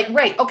right. Like,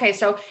 right. Okay.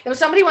 So if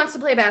somebody wants to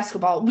play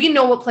basketball, we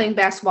know what playing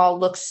basketball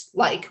looks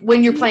like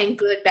when you're playing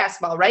good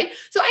basketball. Right.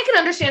 So I can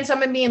understand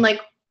someone being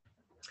like,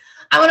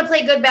 I want to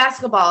play good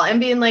basketball, and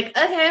being like,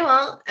 okay,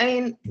 well, I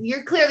mean,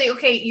 you're clearly,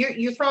 okay,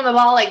 you're throwing the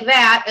ball like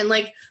that, and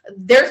like,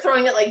 they're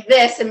throwing it like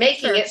this and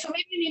making it. So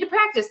maybe you need to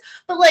practice.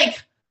 But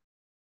like,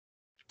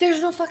 there's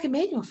no fucking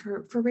manual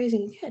for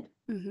raising a kid.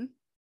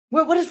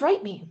 What does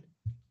right mean?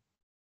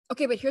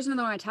 Okay, but here's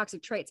another one of my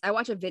toxic traits. I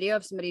watch a video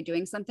of somebody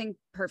doing something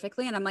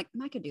perfectly and I'm like,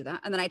 I could do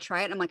that. And then I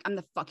try it and I'm like, I'm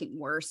the fucking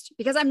worst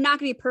because I'm not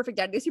going to be perfect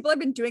at it. These people have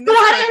been doing this But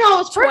how do you know it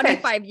was for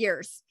perfect? 25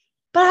 years.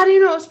 But how do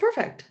you know it was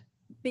perfect?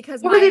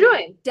 Because what were they my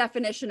doing?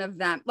 definition of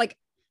them, like,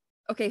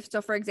 okay,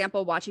 so for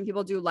example, watching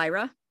people do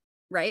Lyra,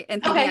 right?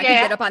 And thinking Okay, I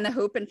can get up on the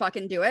hoop and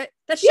fucking do it.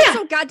 That's just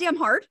so goddamn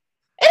hard.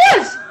 It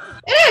is.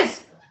 It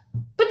is.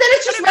 But then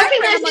it's just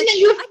recognizing like, that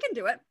you I can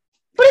do it.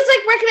 But it's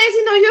like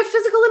recognizing though you have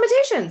physical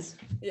limitations.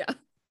 Yeah.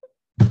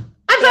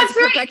 I'm not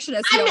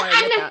perfectionist. You don't want to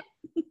admit that.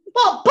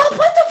 Well, but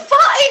what the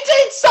fuck?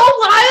 It's so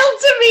wild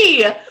to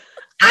me.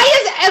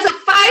 I, as a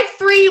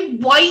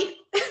 5'3" white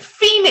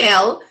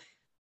female,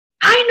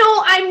 I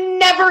know I'm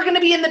never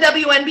gonna be in the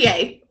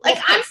WNBA. Like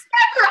I'm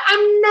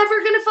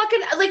never gonna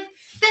fucking like.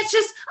 That's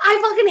just I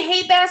fucking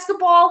hate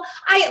basketball.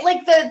 I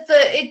like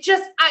it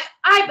just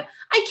I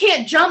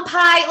can't jump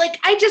high. Like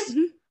I'm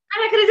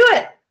not gonna do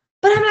it.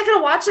 But I'm not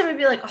gonna watch them and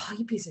be like, oh,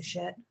 you piece of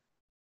shit.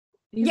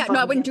 Yeah, no,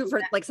 I wouldn't do it for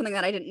like something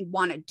that I didn't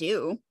want to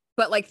do,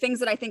 but like things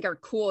that I think are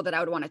cool that I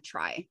would want to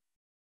try.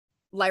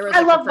 Lyra's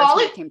like the first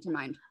one that came to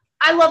mind.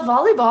 I love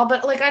volleyball,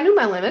 but like I knew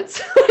my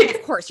limits. Like,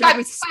 of course, you're gonna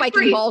be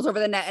spiking balls over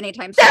the net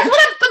anytime soon. That's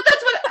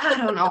what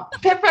I don't know.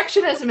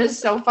 Perfectionism is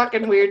so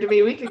fucking weird to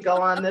me. We could go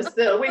on this.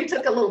 We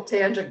took a little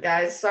tangent,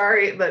 guys.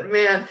 Sorry, but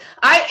man,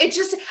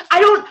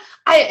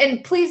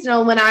 and please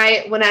know when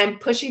I'm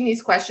pushing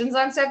these questions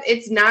on stuff,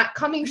 it's not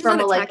coming from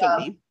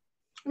me.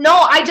 No,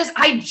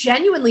 I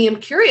genuinely am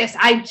curious.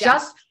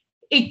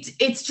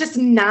 It's just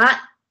not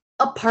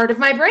a part of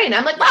my brain.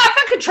 I'm like, well, I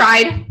fucking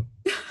tried.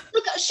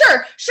 Like,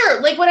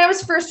 sure. Like when I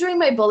was first doing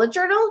my bullet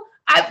journal,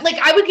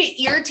 I would get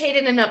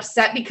irritated and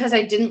upset because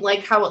I didn't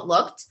like how it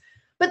looked.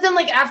 But then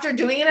like after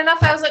doing it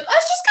enough, I was like, oh,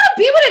 it's just gonna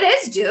be what it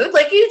is, dude.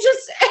 Like you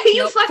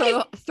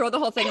fucking throw the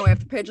whole thing away. If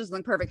the page doesn't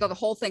look perfect, throw the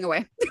whole thing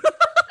away.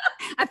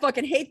 I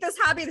fucking hate this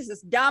hobby. This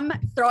is dumb.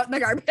 Throw it in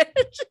the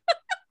garbage.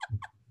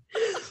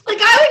 Like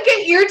I would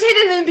get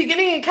irritated in the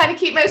beginning and kind of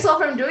keep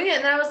myself from doing it.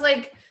 And then I was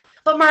like,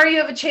 but Mari,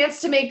 you have a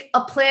chance to make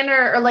a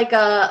planner or like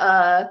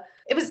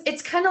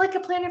it's kind of like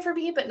a planner for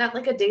me, but not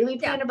like a daily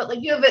planner, but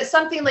like you have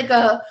something like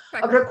a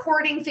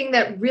recording thing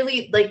that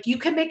really like you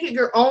can make it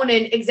your own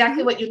and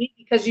exactly what you need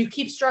because you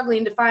keep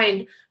struggling to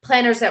find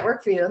planners that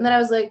work for you. And then I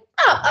was like,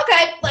 oh,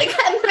 okay. Like,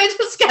 and then I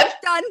just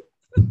kept done.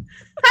 I was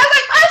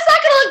like, oh, it's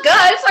not going to look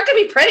good. It's not going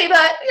to be pretty,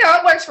 but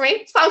it works for me.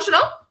 It's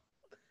functional.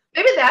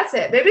 Maybe that's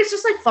it. Maybe it's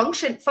just like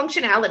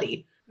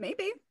functionality.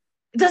 Maybe.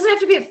 It doesn't have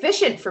to be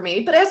efficient for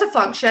me, but it has a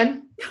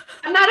function.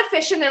 I'm not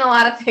efficient in a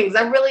lot of things.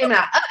 I really am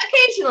not.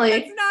 Occasionally.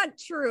 That's not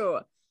true.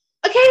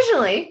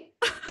 Occasionally.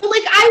 But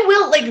like I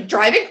will, like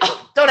driving.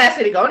 Oh, don't ask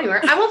me to go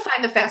anywhere. I won't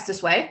find the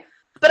fastest way,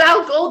 but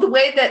I'll go the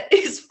way that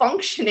is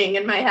functioning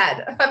in my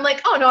head. I'm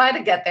like, oh no, I had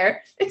to get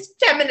there. It's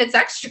 10 minutes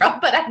extra,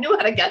 but I knew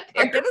how to get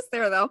there. I'll get us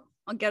there though.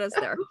 I'll get us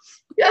there.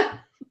 Yeah.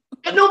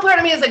 But no part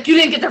of me is like, you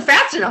didn't get there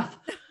fast enough.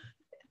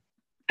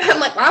 I'm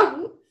like,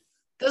 wow.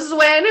 This is the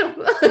way I knew.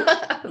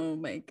 Oh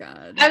my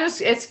God.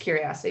 It's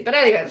curiosity. But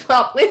anyways,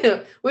 well, we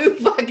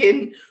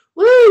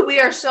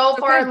are so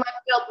far in left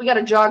field. We got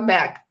to jog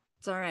back.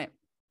 It's all right.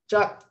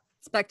 Jog.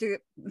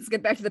 Let's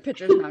get back to the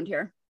pitchers around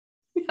here.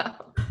 Yeah.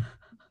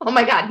 Oh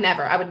my God,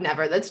 never. I would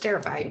never. That's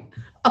terrifying.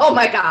 Oh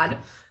my God.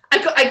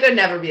 I could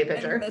never be a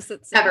pitcher. I miss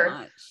it so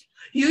much.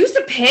 You used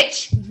to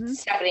pitch? Mm-hmm.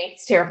 Stephanie,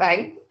 it's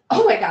terrifying.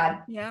 Oh my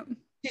God. Yeah.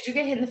 Did you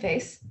get hit in the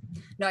face?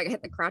 No, I got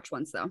hit in the crotch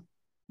once though.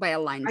 By a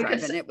line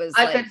drive, and it was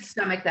I could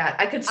stomach that.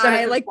 I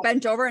like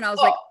bent over and I was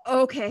like,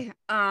 okay.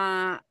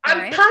 I'm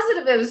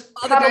positive it was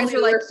all probably the guys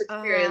were like,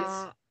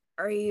 experience.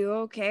 Are you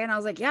okay? And I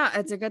was like, yeah,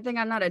 it's a good thing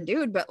I'm not a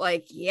dude, but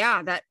like,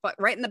 yeah, that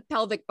right in the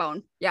pelvic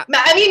bone. Yeah.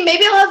 I mean,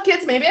 maybe I'll have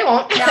kids, maybe I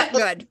won't. Not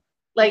good.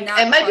 Like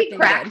it might be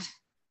cracked, good.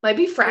 Might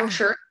be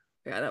fractured.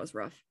 Yeah, that was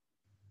rough.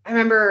 I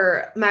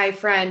remember my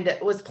friend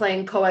was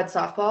playing co-ed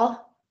softball.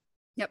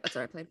 Yep, that's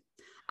what I played.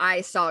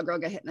 I saw a girl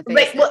get hit in the face.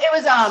 Right, well, it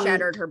was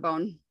shattered her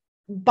bone.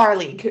 Bar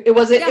league. It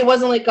wasn't. Yeah. It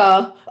wasn't like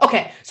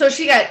okay. So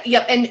she got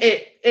and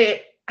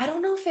it. I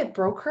don't know if it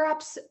broke her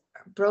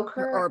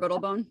her orbital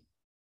bone,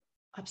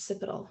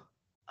 occipital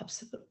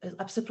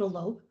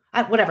lobe.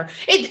 Whatever.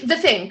 The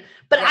thing,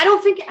 but yeah. I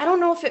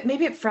don't know if it.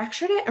 Maybe it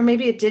fractured it, or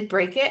maybe it did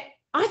break it.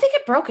 I think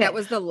it broke it. That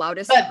was the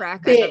loudest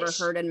crack I've ever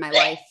heard in my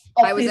life.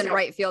 I was in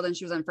right field and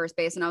she was on first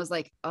base, and I was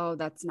like, "Oh,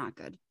 that's not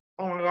good.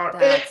 Oh my God,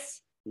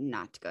 that's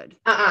not good."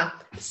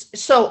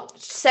 So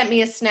sent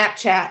me a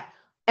Snapchat.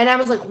 And I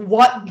was like,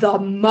 what the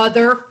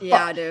mother?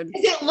 Yeah, dude.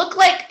 It looked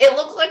like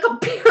a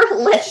beer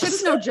lips. That shit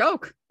is no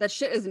joke. That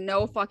shit is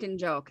no fucking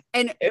joke.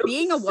 And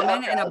being a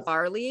woman in a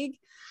bar league,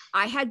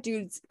 I had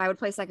dudes, I would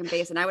play second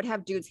base and I would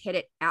have dudes hit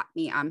it at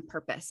me on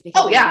purpose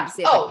because I wanted to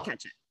see if I could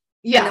catch it.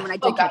 Yeah. And then when I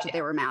did catch it,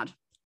 they were mad.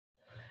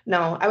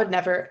 No, I would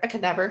never. I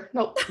could never.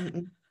 Nope.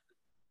 Yeah,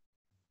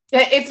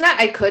 it's not.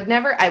 I could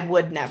never. I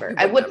would never.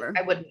 I wouldn't.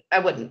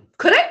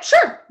 Could I?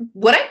 Sure.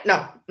 Would I?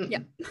 No. Yeah.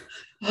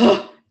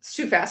 It's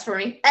too fast for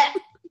me.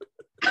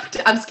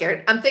 I'm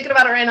scared. I'm thinking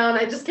about it right now and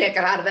I just can't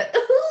get out of it.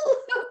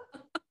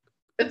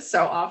 It's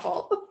so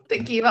awful.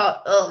 Thinking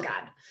about, oh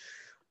God.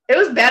 It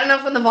was bad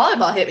enough when the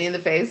volleyball hit me in the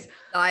face.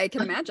 I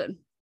can imagine.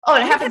 Oh,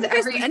 it happens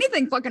every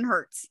anything fucking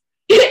hurts.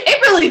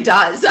 It really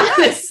does. Yes.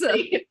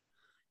 Honestly.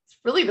 It's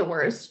really the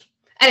worst.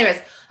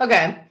 Anyways,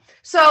 okay.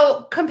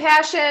 So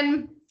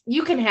compassion,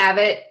 you can have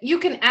it. You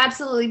can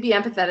absolutely be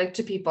empathetic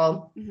to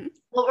people. Mm-hmm.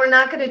 What we're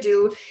not going to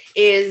do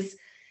is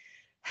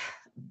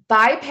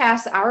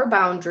bypass our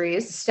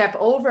boundaries, step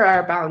over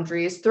our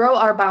boundaries, throw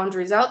our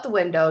boundaries out the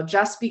window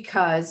just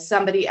because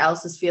somebody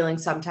else is feeling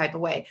some type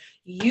of way.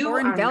 Or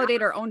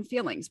invalidate our own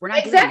feelings. We're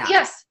not doing that.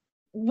 Yes.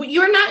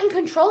 You're not in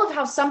control of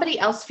how somebody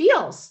else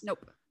feels.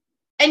 Nope.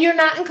 And you're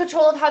not in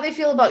control of how they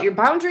feel about your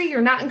boundary.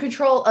 You're not in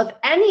control of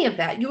any of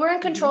that. You are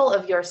in control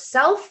of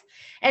yourself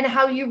and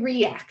how you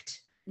react.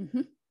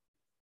 Mm-hmm.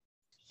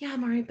 Yeah,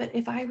 Mari, but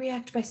if I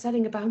react by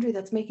setting a boundary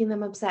that's making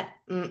them upset,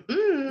 no.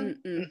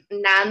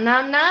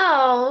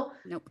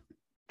 Nope.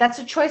 That's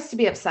a choice to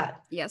be upset.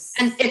 Yes.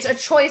 And it's a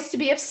choice to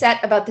be upset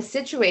about the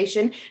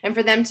situation and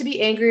for them to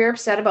be angry or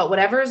upset about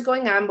whatever is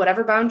going on,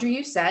 whatever boundary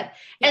you set.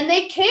 Yeah. And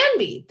they can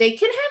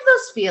have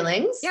those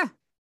feelings. Yeah.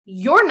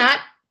 You're not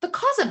the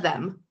cause of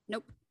them.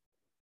 Nope.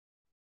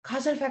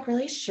 Cause and effect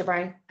relationship,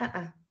 Brian.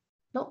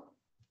 Nope.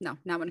 No,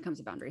 not when it comes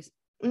to boundaries.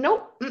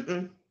 Nope.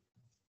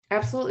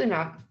 Absolutely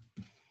not.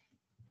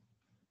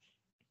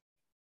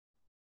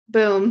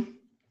 Boom.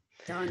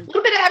 Done. A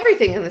little bit of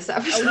everything in this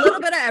episode. A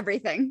little bit of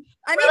everything.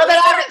 I mean, we did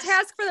our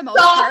task for the most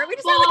part. We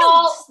just had like a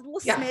little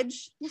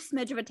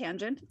smidge of a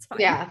tangent. It's fine.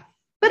 Yeah.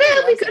 But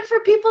it'll be good for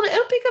people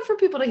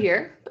to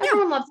hear. Yeah.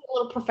 Everyone loves a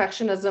little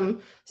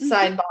perfectionism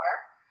sidebar.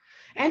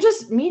 And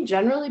just me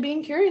generally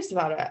being curious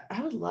about it. I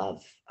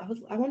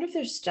wonder if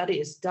there's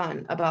studies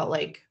done about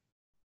like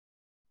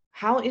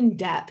how in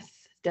depth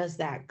does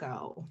that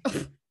go?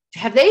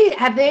 Have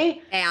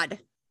they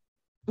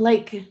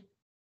like,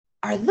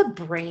 are the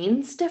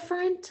brains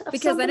different?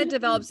 Because then it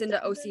develops into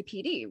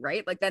OCPD,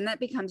 right? Like then that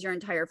becomes your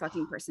entire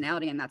fucking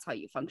personality and that's how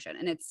you function.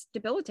 And it's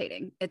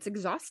debilitating. It's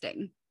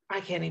exhausting.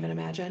 I can't even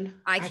imagine.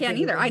 I can't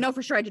either. I know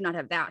for sure I do not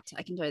have that.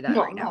 I can tell you that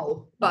right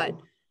now. But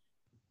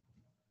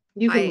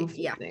you can move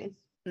things.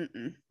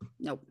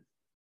 Nope.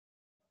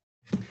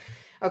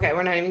 Okay,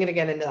 we're not even gonna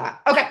get into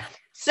that. Okay.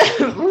 So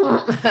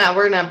we're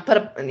gonna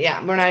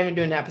we're not even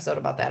doing an episode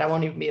about that. I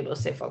won't even be able to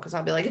stay focused.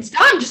 I'll be like, it's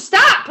done, just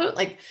stop.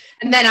 Like,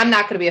 and then I'm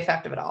not gonna be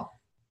effective at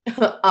all.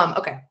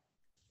 Okay.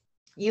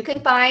 You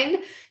can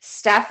find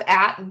Steph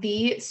at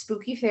The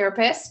Spooky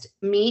Therapist,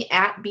 me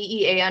at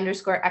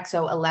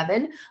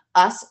BEA_XO11,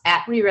 us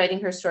at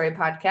Rewriting Her Story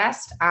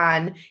Podcast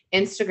on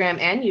Instagram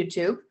and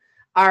YouTube.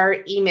 Our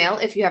email,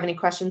 if you have any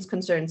questions,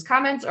 concerns,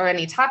 comments, or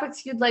any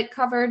topics you'd like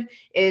covered,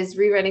 is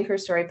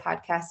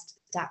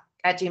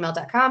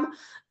rewritingherstorypodcast@gmail.com.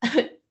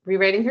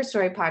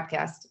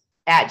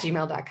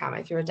 rewritingherstorypodcast@gmail.com.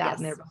 I threw a dot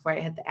in there before I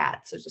hit the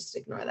 @ so just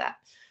ignore that.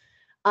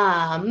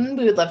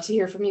 We would love to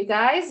hear from you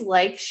guys.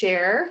 Like,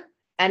 share,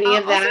 any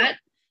of that. Also,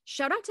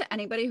 shout out to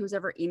anybody who's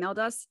ever emailed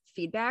us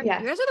feedback. You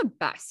guys are the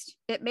best.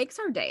 It makes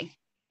our day.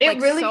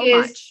 It really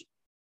is. Much.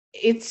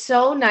 It's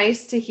so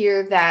nice to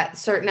hear that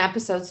certain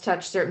episodes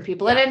touch certain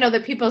people. And I know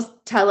that people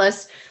tell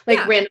us like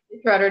randomly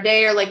throughout our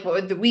day or like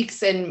the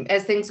weeks and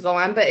as things go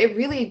on, but it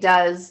really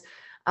does.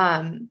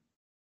 I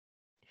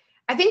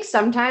think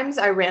sometimes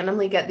I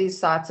randomly get these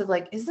thoughts of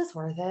like, is this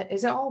worth it?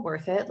 Is it all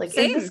worth it? Like, is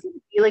this going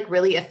to be like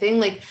really a thing?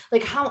 Like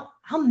how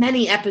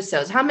many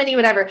episodes, how many,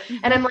 whatever.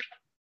 And I'm like,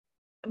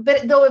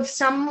 but though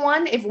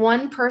if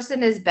one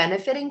person is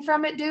benefiting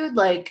from it, dude,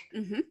 like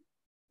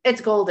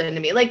it's golden to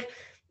me. Like,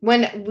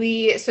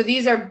 so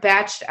these are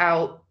batched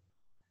out.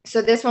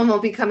 So this one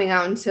won't be coming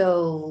out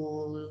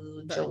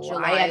until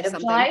July, end of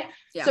July.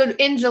 Yeah. So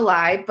in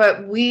July,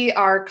 but we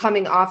are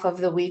coming off of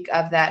the week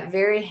of that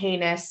very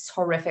heinous,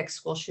 horrific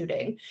school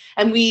shooting.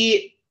 And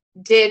we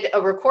did a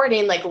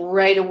recording like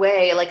right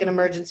away, like an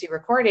emergency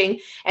recording.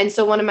 And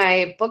so one of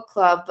my book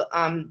club,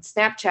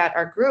 Snapchat,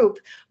 our group,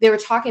 they were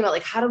talking about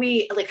like, how do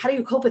you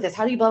cope with this?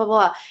 How do you blah, blah,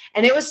 blah.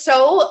 And it was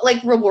so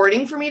like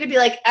rewarding for me to be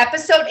like,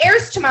 episode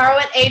airs tomorrow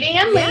at 8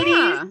 a.m.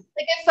 ladies. Like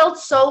it felt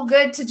so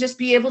good to just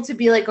be able to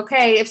be like,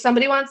 okay, if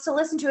somebody wants to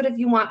listen to it, if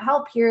you want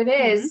help, here it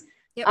is.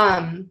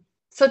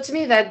 So to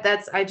me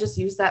I just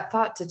use that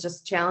thought to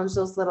just challenge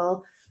those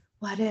little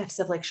what ifs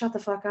of like, shut the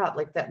fuck up.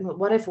 Like that,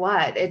 what if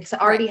what? It's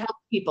already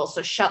helped people,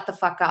 so shut the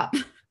fuck up.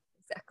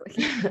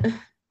 Exactly.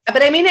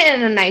 But I mean it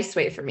in a nice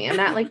way for me. I'm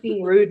not like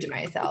being rude to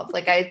myself.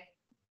 Like I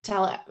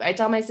tell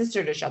my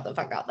sister to shut the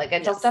fuck up. Like I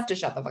tell Steph to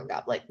shut the fuck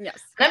up. Like,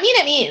 I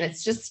mean,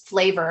 it's just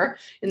flavor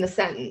in the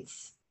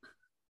sentence.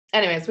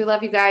 Anyways, we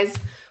love you guys.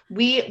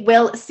 We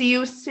will see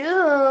you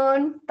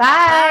soon.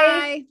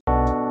 Bye.